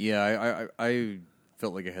 Yeah, I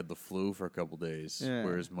felt like I had the flu for a couple days, Yeah.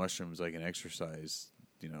 whereas mushrooms I can exercise,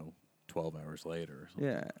 12 hours later.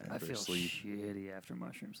 Yeah. I feel shitty after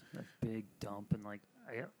mushrooms. That big dump and like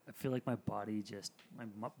I feel like my body just my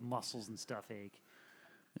muscles and stuff ache.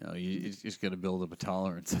 You just got to build up a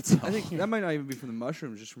tolerance. That's all. I think that might not even be from the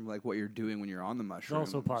mushrooms, just from like what you're doing when you're on the There's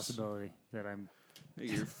mushrooms. also a possibility that I'm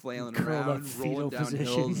You're flailing Curled around, up fetal rolling down position.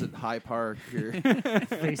 hills at High Park. You're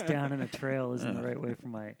face down in a trail isn't the right way for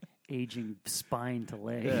my aging spine to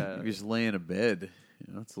lay. Yeah. You just lay in a bed.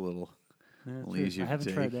 It's a little That's Well, true. easier I to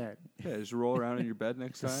haven't tried take. that. yeah, just roll around in your bed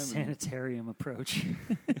next It's a time. sanitarium approach.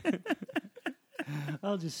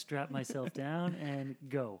 I'll just strap myself down and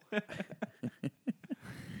go.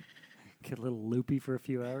 Get a little loopy for a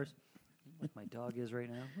few hours, like my dog is right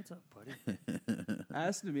now. What's up, buddy?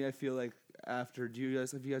 Acid to me, I feel like after. Have you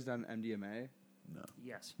guys done MDMA? no.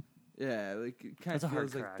 Yes. Yeah, like it kind That's a of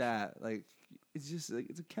hard feels like crash. that. Like it's just like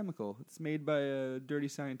it's a chemical. It's made by a dirty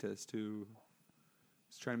scientist who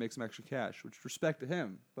is trying to make some extra cash. Which respect to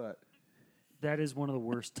him, but That is one of the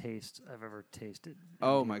worst tastes I've ever tasted.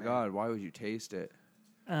 oh my MDMA. god, why would you taste it?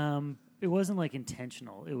 It wasn't like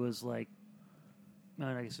intentional. It was like,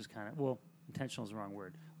 I guess it was kind of, intentional is the wrong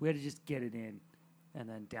word. We had to just get it in and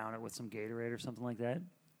then down it with some Gatorade or something like that.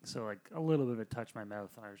 So like a little bit of it touched my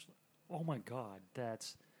mouth and I was like, oh my God,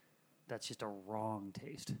 that's just a wrong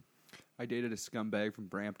taste. I dated a scumbag from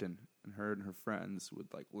Brampton, and her friends would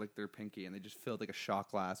like lick their pinky, and they just filled like a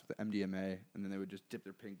shot glass with MDMA, and then they would just dip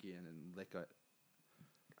their pinky in and lick it.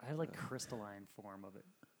 I had like crystalline form of it.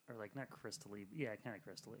 Or like not crystally, but yeah, kind of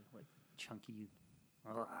crystally, like chunky.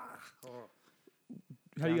 How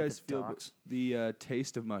do Down you at guys the feel docks. about the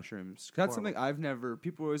taste of mushrooms? 'Cause that's something Horrible. I've never.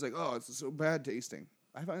 People are always like, "Oh, it's so bad tasting."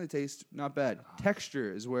 I find the taste not bad.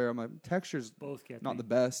 Texture is where I'm like, texture's Both get not me. the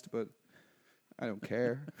best, but I don't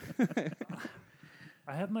care.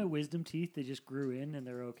 I have my wisdom teeth. They just grew in and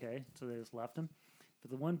they're okay, so they just left them.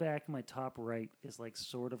 But the one back in my top right is like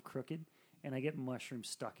sort of crooked, and I get mushrooms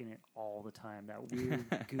stuck in it all the time. That weird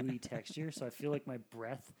gooey texture. So I feel like my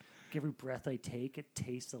breath, every breath I take, it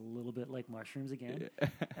tastes a little bit like mushrooms again.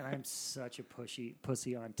 And I'm such a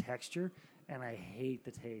pussy on texture, and I hate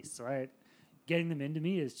the taste. So getting them into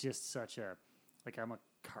me is just such a like I'm a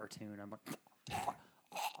cartoon. I'm like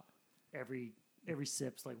every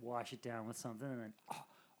sip's like wash it down with something, and then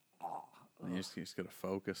You just got to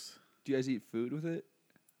focus. Do you guys eat food with it?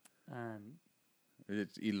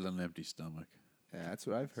 Eat it on an empty stomach. Yeah, that's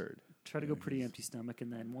what I've heard. try to go pretty empty stomach,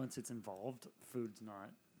 and then once it's involved, food's not.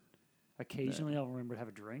 Occasionally, I'll remember to have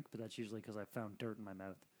a drink, but that's usually because I found dirt in my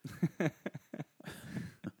mouth.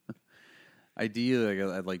 Ideally,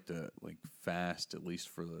 I'd like to fast at least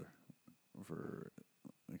for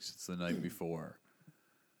since the night before,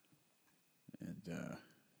 and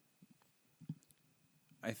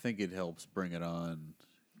I think it helps bring it on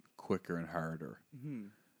quicker and harder,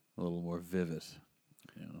 a little more vivid.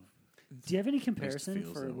 Do you have any At least it comparison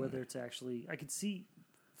feels for that whether way. it's actually? I could see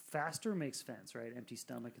faster makes sense, right? Empty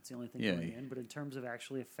stomach, it's the only thing Yeah, going yeah. in. But in terms of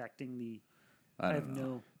actually affecting I have don't know.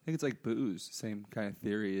 no. I think it's like booze. Same kind of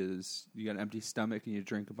theory is you got an empty stomach and you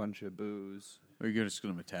drink a bunch of booze. Or you're just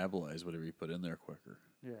going to metabolize whatever you put in there quicker.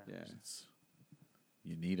 Yeah. Yeah.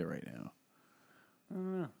 You need it right now. I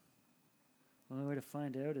don't know. The only way to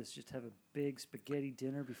find out is just have a big spaghetti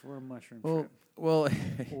dinner before a mushroom trip, well,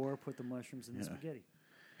 or put the mushrooms in the Yeah. spaghetti.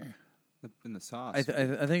 In the sauce. I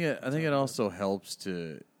think it also helps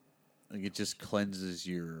to it just cleanses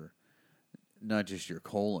your not just your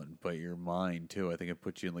colon but your mind too. I think it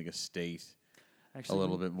puts you in a state Actually, a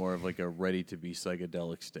little bit more of a ready to be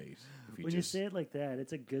psychedelic state. If When you say it like that,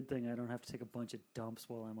 it's a good thing I don't have to take a bunch of dumps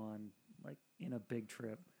while I'm on in a big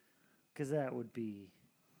trip, because that would be,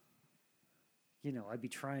 I'd be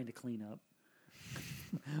trying to clean up,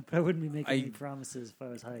 but I wouldn't be making any promises if I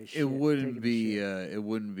was high as shit. it wouldn't taking a be shit. it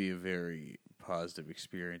wouldn't be a very positive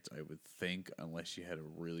experience, I would think, unless you had a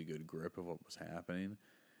really good grip of what was happening.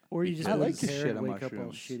 Or you just I wouldn't like to care shit and on wake up all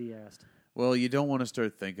mushrooms. shitty assed. Well, you don't want to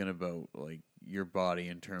start thinking about your body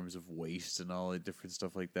in terms of waste and all that different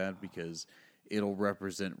stuff like that, because it'll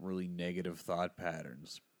represent really negative thought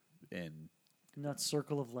patterns. And not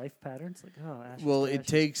circle of life patterns. Like, oh, ashes well, to it ashes.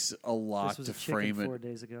 takes a lot This was to a chicken frame 4 it,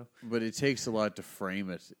 days ago. but it takes a lot to frame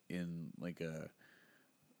it in like a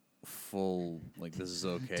full, like, this is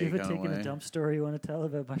okay Do you have a kind of taking way. a dump story you want to tell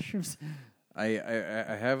about mushrooms? I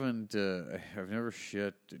haven't I've never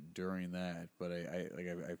shit during that, but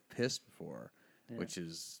I've pissed before, Yeah. which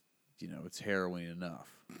is, it's harrowing enough.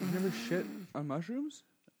 You've never shit on mushrooms?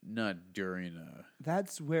 Not during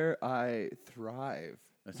That's where I thrive.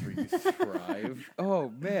 that's where you thrive. Oh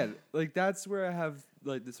man, like that's where I have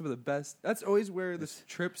like some of the best. That's always where this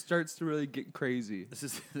trip starts to really get crazy. This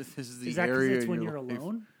is the Is that 'cause area it's in when your you're life.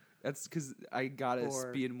 alone? That's because I gotta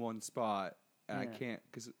Or- be in one spot, and I Yeah. can't.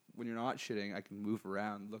 Because when you're not shitting, I can move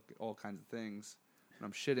around, look at all kinds of things. When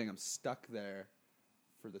I'm shitting, I'm stuck there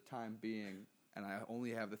for the time being, and I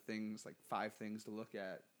only have the things like 5 things to look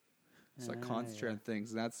at. So I concentrate yeah. on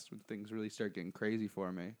things, and that's when things really start getting crazy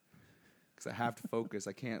for me. Because I have to focus.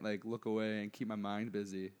 I can't like look away and keep my mind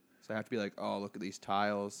busy. So I have to be like, oh, look at these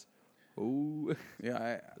tiles. Ooh,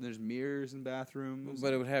 Yeah, and there's mirrors in bathrooms.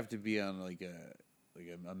 but it would have to be on like a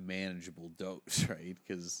manageable dose, right?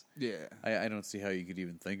 Because yeah, I don't see how you could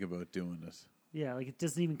even think about doing this Yeah, like it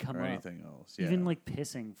doesn't even come or up. anything else. Yeah. Even like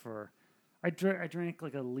pissing for. I drank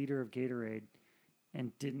like a liter of Gatorade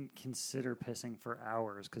and didn't consider pissing for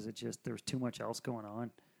hours because there was too much else going on.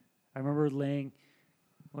 I remember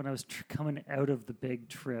when I was coming out of the big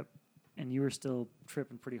trip and you were still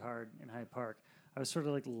tripping pretty hard in Hyde Park. I was sort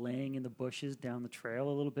of like laying in the bushes down the trail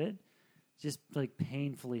a little bit, just like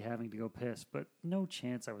painfully having to go piss, but no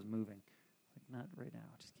chance I was moving. Like, not right now.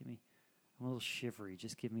 I'm a little shivery.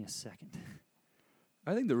 Just give me a second.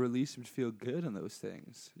 I think the release would feel good on those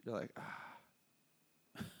things. You're like,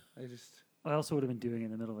 I also would have been doing it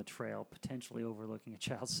in the middle of a trail, potentially overlooking a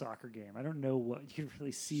child's soccer game. I don't know what you could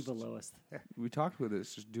really see below us there. we talked about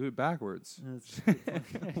this. Just do it backwards.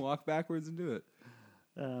 That's- Walk backwards and do it.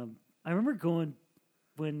 I remember going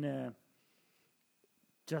when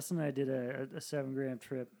Justin and I did a 7-gram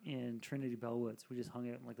trip in Trinity Bellwoods. We just hung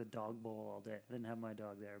out in like the dog bowl all day. I didn't have my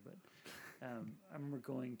dog there, but I remember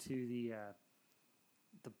going to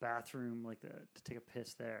the bathroom to take a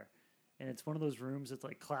piss there. And it's one of those rooms that's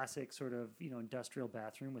like classic sort of, industrial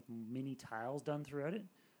bathroom with mini tiles done throughout it.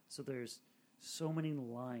 So there's so many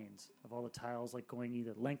lines of all the tiles like going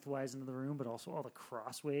either lengthwise into the room, but also all the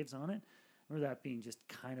cross waves on it. I remember that being just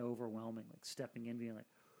kind of overwhelming, like stepping in, being like,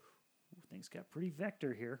 ooh, things got pretty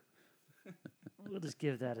vector here. We'll just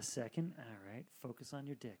give that a second. All right, focus on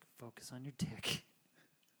your dick. Focus on your dick.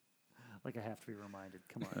 Like I have to be reminded.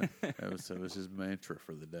 Come on. that was his mantra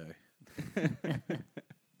for the day.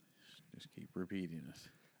 Just keep repeating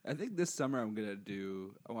it. I think this summer I want to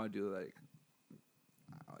do like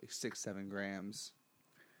 6-7 grams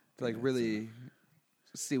to like really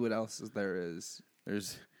see what else there is.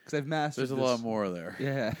 There's Because I've mastered a lot more there.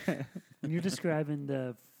 Yeah. When you're describing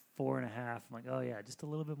the 4.5, I'm like, oh yeah, just a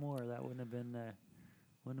little bit more. That wouldn't have been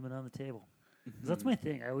on the table. 'Cause that's my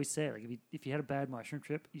thing. I always say, like, if you had a bad mushroom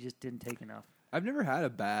trip, you just didn't take enough. I've never had a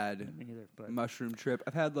bad Me either, but mushroom trip.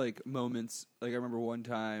 I've had like moments. Like I remember one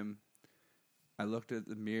time I looked at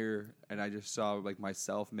the mirror and I just saw like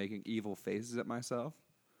myself making evil faces at myself.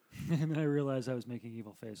 and then I realized I was making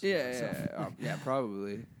evil faces. at myself. Yeah,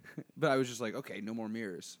 probably. But I was just like, okay, no more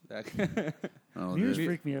mirrors. Oh, Mirrors the-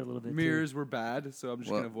 freak me out a little bit. Mirrors were bad, so I'm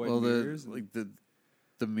just gonna avoid mirrors.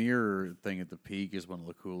 The mirror thing at the peak is one of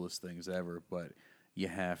the coolest things ever, but you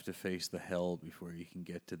have to face the hell before you can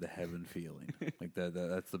get to the heaven feeling. Like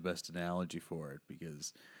that's the best analogy for it,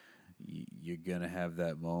 because you're gonna have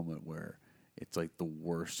that moment where it's like the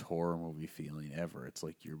worst horror movie feeling ever. It's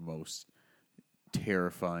like your most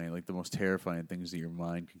terrifying, like the most terrifying things that your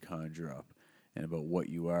mind can conjure up and about what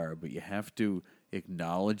you are, but you have to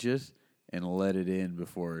acknowledge it and let it in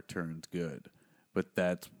before it turns good. But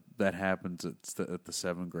that happens at the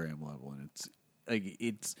 7-gram level, and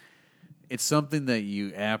it's something that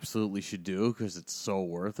you absolutely should do because it's so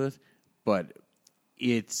worth it. But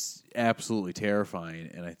it's absolutely terrifying,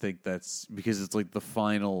 and I think that's because it's like the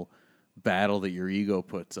final battle that your ego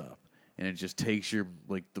puts up, and it just takes your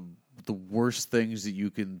like the worst things that you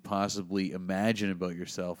can possibly imagine about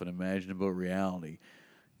yourself and imagine about reality,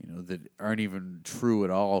 that aren't even true at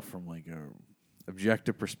all from like a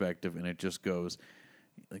objective perspective, and it just goes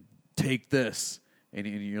like, take this, and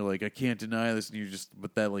you're like, I can't deny this, and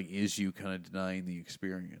but that like is you kind of denying the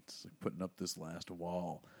experience, like putting up this last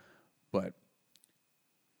wall. But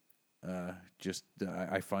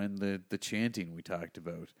I find the chanting we talked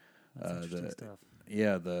about, That's interesting stuff.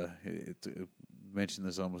 yeah, it mentioned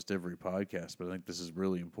this almost every podcast, but I think this is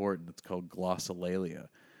really important. It's called glossolalia,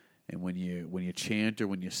 And when you chant or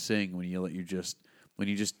when you sing, when you just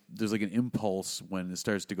there's like an impulse when it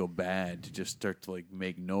starts to go bad to just start to like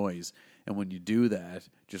make noise. And when you do that,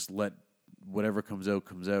 just let whatever comes out.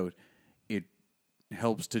 It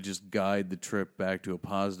helps to just guide the trip back to a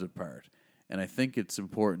positive part. And I think it's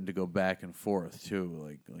important to go back and forth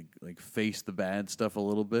too, like face the bad stuff a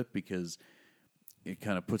little bit, because it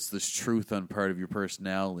kind of puts this truth on part of your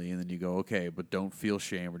personality, and then you go, okay, but don't feel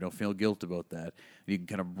shame or don't feel guilt about that. And you can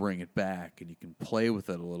kind of bring it back, and you can play with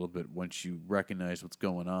it a little bit once you recognize what's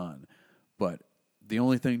going on. But the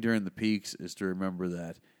only thing during the peaks is to remember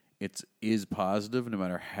that it is positive no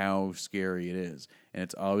matter how scary it is. And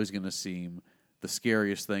it's always going to seem the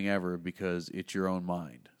scariest thing ever because it's your own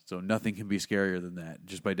mind. So nothing can be scarier than that,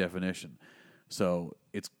 just by definition. So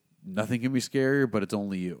nothing can be scarier, but it's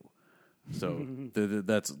only you. So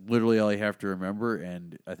that's literally all you have to remember,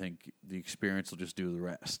 and I think the experience will just do the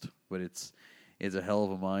rest. But it's a hell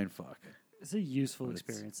of a mind fuck. It's a useful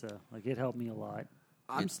experience, though. Like, it helped me a lot.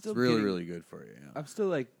 It's really, really good for you. Yeah. I'm still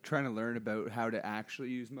like trying to learn about how to actually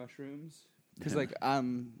use mushrooms, because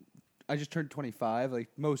I just turned 25. Like,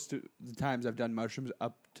 most of the times I've done mushrooms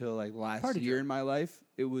up till like last year in my life,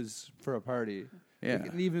 it was for a party. Yeah.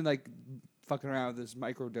 Like, and even like fucking around with this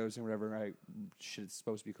microdosing or whatever, right? Shit, it's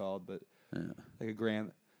supposed to be called, but like a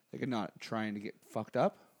gram. Like, I'm not trying to get fucked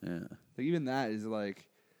up. Yeah. Like, even that is like,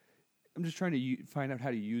 I'm just trying to find out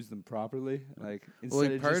how to use them properly. Like,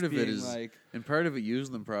 instead of part just of being it is, like, and part of it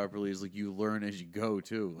using them properly is like you learn as you go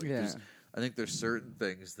too. Like, yeah. I think there's certain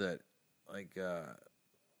things that I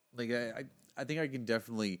think I can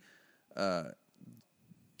definitely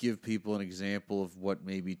give people an example of what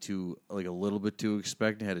maybe to like a little bit to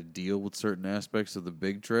expect and how to deal with certain aspects of the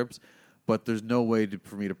big trips. But there's no way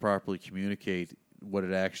for me to properly communicate what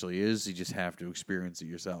it actually is. You just have to experience it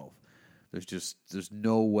yourself. There's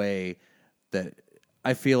no way that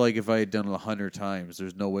I feel like if I had done it 100 times,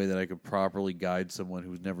 there's no way that I could properly guide someone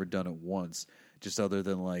who's never done it once. Just other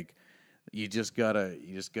than like, you just gotta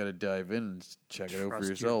dive in and check it out for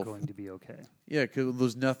yourself. You're going to be okay. Yeah, because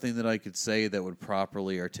there's nothing that I could say that would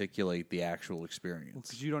properly articulate the actual experience.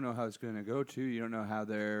 Because you don't know how it's going to go to. You don't know how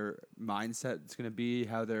their mindset's going to be,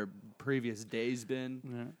 how their previous day's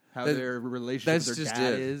been, how their relationship with their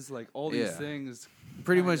dad is. Like, all these things.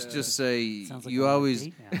 Pretty much just say Sounds like you we're on a always.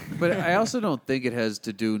 date now. But I also don't think it has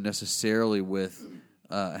to do necessarily with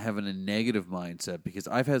having a negative mindset, because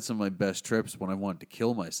I've had some of my best trips when I wanted to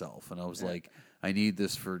kill myself, and I was like, I need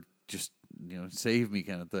this for just, save me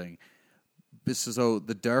kind of thing. So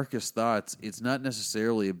the darkest thoughts, it's not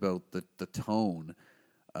necessarily about the tone,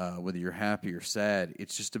 whether you're happy or sad.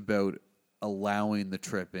 It's just about allowing the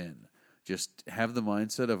trip in. Just have the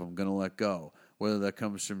mindset of, I'm going to let go. Whether that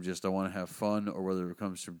comes from just I want to have fun, or whether it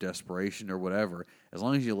comes from desperation or whatever. As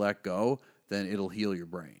long as you let go, then it'll heal your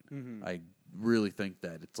brain. Mm-hmm. I really think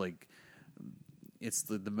that. It's like, it's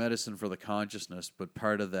the medicine for the consciousness, but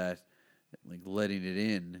part of that, like letting it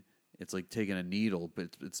in, it's like taking a needle, but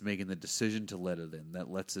it's making the decision to let it in. That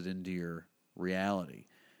lets it into your reality.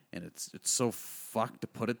 And it's so fucked to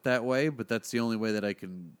put it that way, but that's the only way that I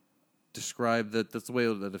can describe that. That's the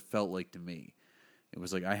way that it felt like to me. It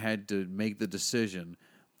was like I had to make the decision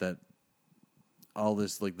that all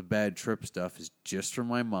this, like the bad trip stuff, is just from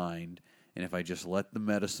my mind, and if I just let the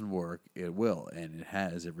medicine work, it will, and it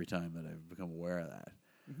has every time that I've become aware of that.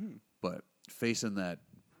 Mm-hmm. But facing that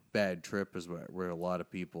bad trip is where a lot of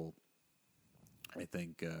people, I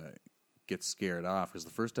think, get scared off, because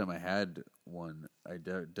the first time I had one, I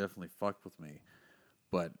definitely fucked with me.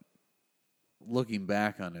 But looking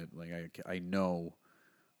back on it, like I know,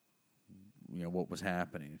 what was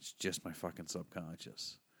happening. It's just my fucking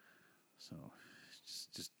subconscious. So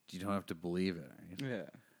just you don't have to believe it. Right?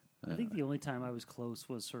 Yeah. I think the only time I was close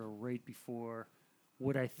was sort of right before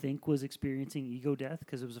what I think was experiencing ego death,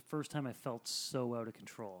 because it was the first time I felt so out of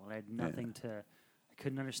control, and I had nothing I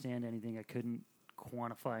couldn't understand anything. I couldn't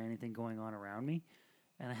quantify anything going on around me.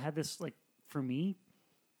 And I had this, like, for me,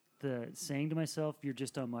 the saying to myself, you're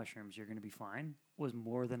just on mushrooms, you're going to be fine, was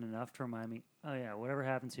more than enough to remind me, oh yeah, whatever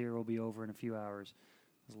happens here will be over in a few hours.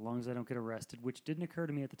 As long as I don't get arrested, which didn't occur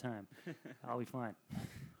to me at the time, I'll be fine.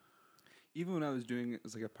 Even when I was doing it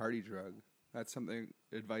as like a party drug, that's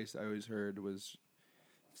advice I always heard was,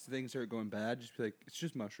 if things start going bad, just be like, it's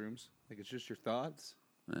just mushrooms. Like, it's just your thoughts.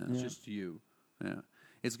 Yeah. It's just you. Yeah.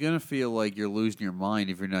 It's going to feel like you're losing your mind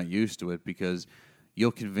if you're not used to it, because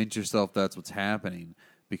you'll convince yourself that's what's happening,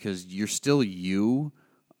 because you're still you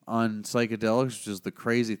on psychedelics, which is the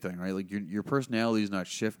crazy thing, right? Like, your personality is not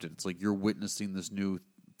shifted. It's like you're witnessing this new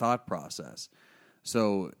thought process.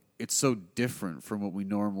 So it's so different from what we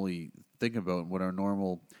normally think about and what our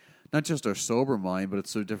normal not just our sober mind, but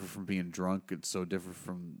it's so different from being drunk. It's so different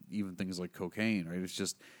from even things like cocaine, right?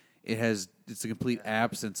 It's a complete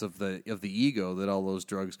absence of the ego that all those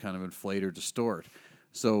drugs kind of inflate or distort.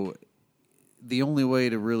 So the only way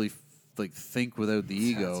to really think without the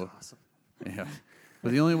ego, That's awesome. yeah,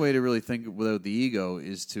 but the only way to really think without the ego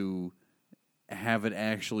is to have it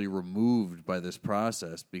actually removed by this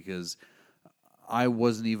process, because I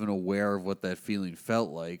wasn't even aware of what that feeling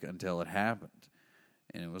felt like until it happened.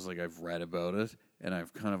 And it was like I've read about it, and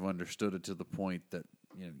I've kind of understood it to the point that,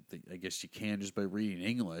 I guess you can just by reading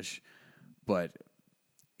English, but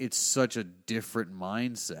it's such a different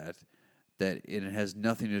mindset that it has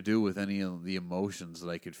nothing to do with any of the emotions that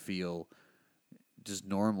I could feel just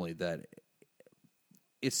normally. That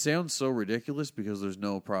it sounds so ridiculous because there's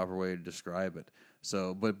no proper way to describe it.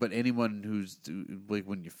 So, but anyone who's like,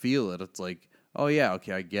 when you feel it, it's like, oh yeah,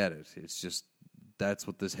 okay, I get it. It's just that's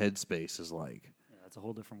what this headspace is like. Yeah, it's a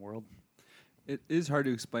whole different world. It is hard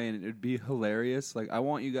to explain. It would be hilarious. Like, I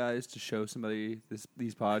want you guys to show somebody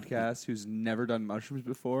these podcasts who's never done mushrooms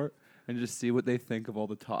before and just see what they think of all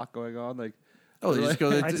the talk going on. Like, oh, they just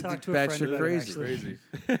go I talked to a friend about it, crazy.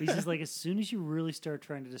 actually. He's just like, as soon as you really start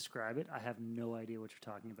trying to describe it, I have no idea what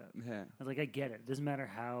you're talking about. yeah. I was like, I get it. It doesn't matter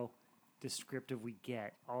how descriptive we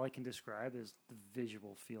get. All I can describe is the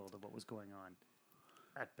visual field of what was going on.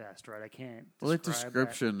 At best, right? I can't. Well, that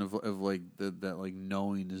description of like that like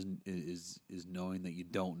knowing is knowing that you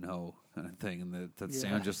don't know kind of thing, and that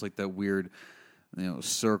sounds just like that weird,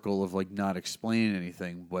 circle of like not explaining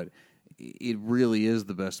anything. But it really is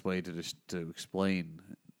the best way to explain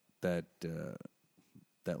that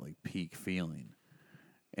like peak feeling,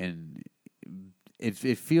 and it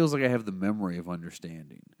feels like I have the memory of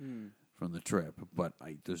understanding from the trip, but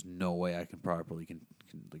there's no way I can properly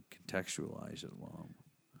contextualize it along.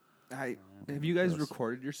 Have you guys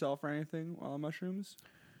recorded yourself or anything while on mushrooms?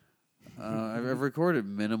 I've recorded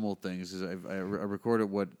minimal things. I recorded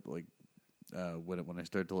what when I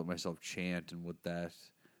started to let myself chant and what that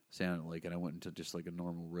sounded like, and I went into just like a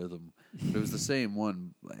normal rhythm. But it was the same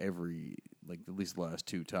one every at least the last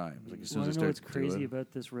 2 times. Like as soon as I started what's crazy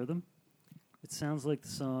about this rhythm? It sounds like the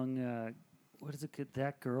song what is it?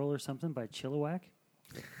 That Girl or something by Chilliwack.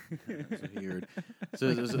 That's weird.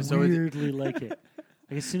 Weirdly like it.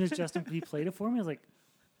 Like as soon as Justin P played it for me, I was like,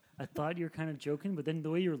 I thought you were kind of joking, but then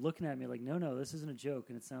the way you were looking at me, like, no, this isn't a joke,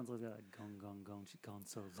 and it sounds like gong gong gong, she's gone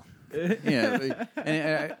so long. Yeah,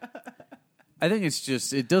 and I think it's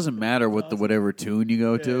just it doesn't matter whatever tune you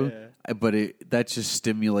go to, but that just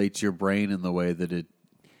stimulates your brain in the way that it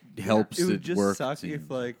helps it would it just work. suck if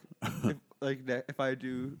if I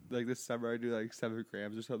do this summer I do 7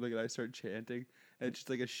 grams or something and I start chanting and it's just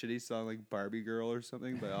like a shitty song like Barbie Girl or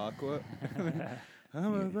something by Aqua.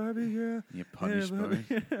 I'm a Barbie girl. You punished by me.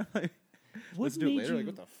 Let's do it later. Like,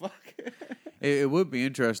 what the fuck? It would be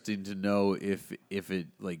interesting to know if it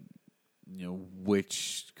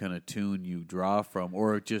which kind of tune you draw from,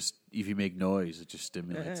 or just if you make noise, it just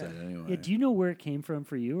stimulates that anyway. Yeah, do you know where it came from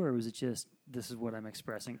for you, or was it just this is what I'm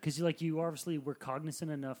expressing? Because you obviously were cognizant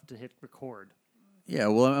enough to hit record. Yeah,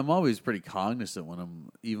 well, I'm always pretty cognizant when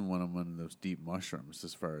I'm on those deep mushrooms.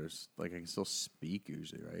 As far as I can still speak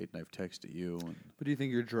usually, right? And I've texted you. But do you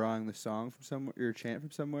think you're drawing the song from somewhere, your chant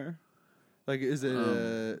from somewhere? Like, is it?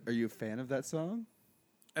 Are you a fan of that song?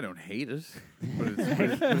 I don't hate it, but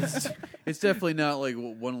it's definitely not like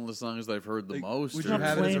one of the songs that I've heard the most. Would you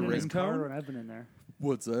have it as a ringtone? When I've been in there.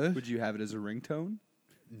 What's that? Would you have it as a ringtone?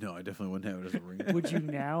 No, I definitely wouldn't have it as a ringtone. Would you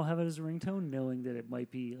now have it as a ringtone, knowing that it might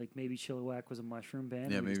be like maybe Chilliwack was a mushroom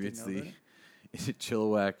band? Yeah, maybe it's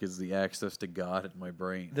Chilliwack is the access to God in my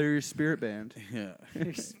brain. They're your spirit band. Yeah,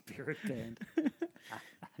 your spirit band.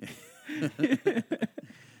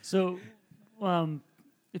 So,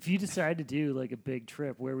 if you decide to do like a big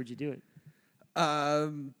trip, where would you do it?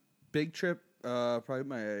 Big trip, probably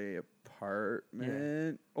my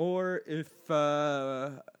apartment, or if.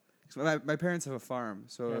 My parents have a farm,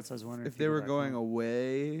 so Yeah, that's what I was wondering if if they you go were back going home.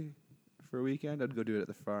 away for a weekend, I'd go do it at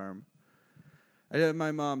the farm.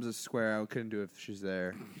 My mom's a square. I couldn't do it if she's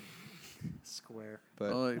there. Square.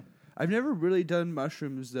 But I've never really done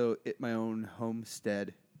mushrooms though at my own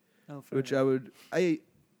homestead, which enough. I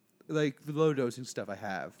like the low dosing stuff I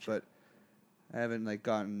have, but I haven't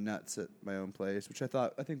gotten nuts at my own place, which I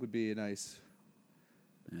think would be a nice.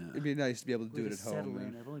 yeah. It'd be nice to be able to do it at settle home.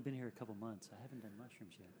 in. I've only been here a couple months. I haven't done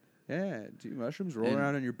mushrooms yet. Yeah, do mushrooms, roll And-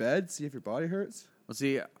 around in your bed, see if your body hurts. Well,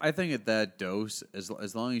 see, I think at that dose, as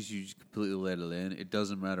long as you completely let it in, it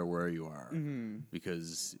doesn't matter where you are,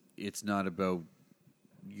 because it's not about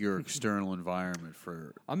your external environment.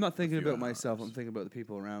 I'm not thinking a few about myself. hours. I'm thinking about the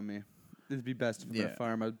people around me. it'd be best if Yeah. a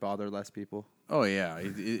farm. I'd bother less people. Oh yeah,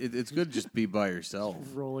 it's good to just be by yourself.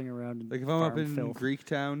 Rolling around in Like if I'm up farm in filth. Greek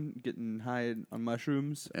town getting high on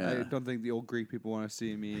mushrooms, I Yeah. don't think the old Greek people want to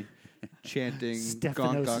see me chanting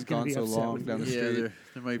Stephanos "Gonk is gonk gonna gonk" be so upset long with down the you. Yeah, street.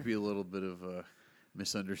 there might be a little bit of a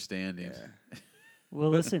misunderstanding. Yeah. Well,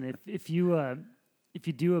 listen, if you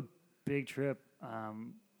do a big trip,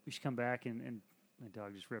 you should come back and my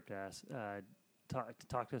dog just ripped ass.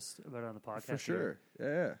 Talk to us about it on the podcast For sure.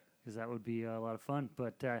 Yeah. because that would be a lot of fun.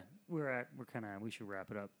 But we should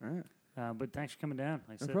wrap it up. All right. But thanks for coming down.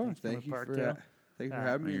 Like I No said, problem. thanks Thank you for for coming to Parkdale. thank you for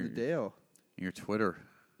having me in the Dale. Your Twitter.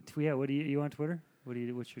 Yeah, what do you on Twitter?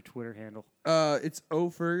 What's your Twitter handle? It's O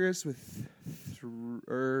Fergus with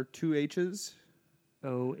 2 H's.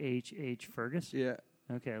 OHH Fergus. Yeah.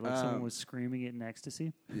 Okay, like someone was screaming it in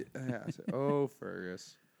ecstasy. Yeah. So, O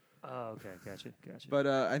Fergus. Oh, okay, gotcha. But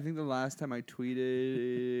I think the last time I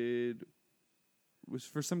tweeted was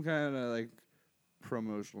for some kind of like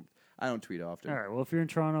promotional. I don't tweet often. All right. Well, if you're in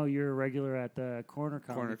Toronto, you're a regular at the Corner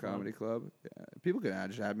Comedy Club. Comedy Club. Yeah. People can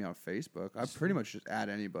just add me on Facebook. I pretty much just add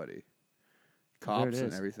anybody, cops and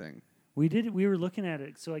is. everything. We were looking at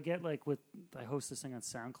it. So I get I host this thing on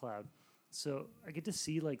SoundCloud. So I get to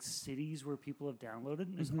see like cities where people have downloaded,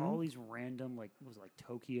 and there's all these random like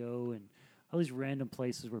Tokyo and all these random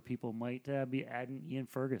places where people might be adding Ian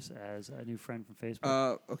Fergus as a new friend from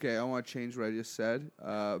Facebook. Okay, I want to change what I just said.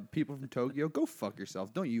 People from Tokyo, go fuck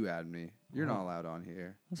yourself. Don't you add me. You're not allowed on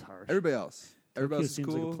here. That's harsh. Everybody else. Tokyo Everybody else is seems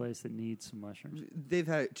cool. like a place that needs some mushrooms. They've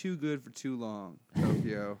had it too good for too long,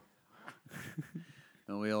 Tokyo.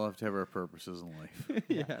 And we all have to have our purposes in life.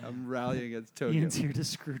 Yeah, I'm rallying against Tokyo. Ian's here to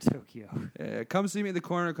screw Tokyo. Come see me at the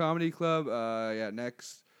Corner Comedy Club.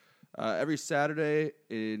 Next every Saturday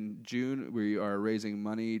in June, we are raising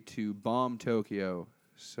money to bomb Tokyo.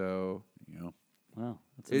 So Wow,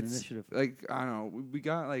 that's an it's initiative. like I don't know. We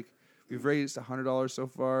got we've raised $100 so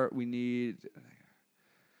far. We need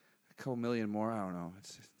a couple million more. I don't know.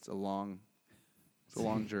 It's a long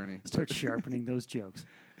journey. Start sharpening those jokes.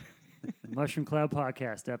 Mushroom Cloud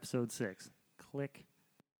Podcast, Episode 6. Click.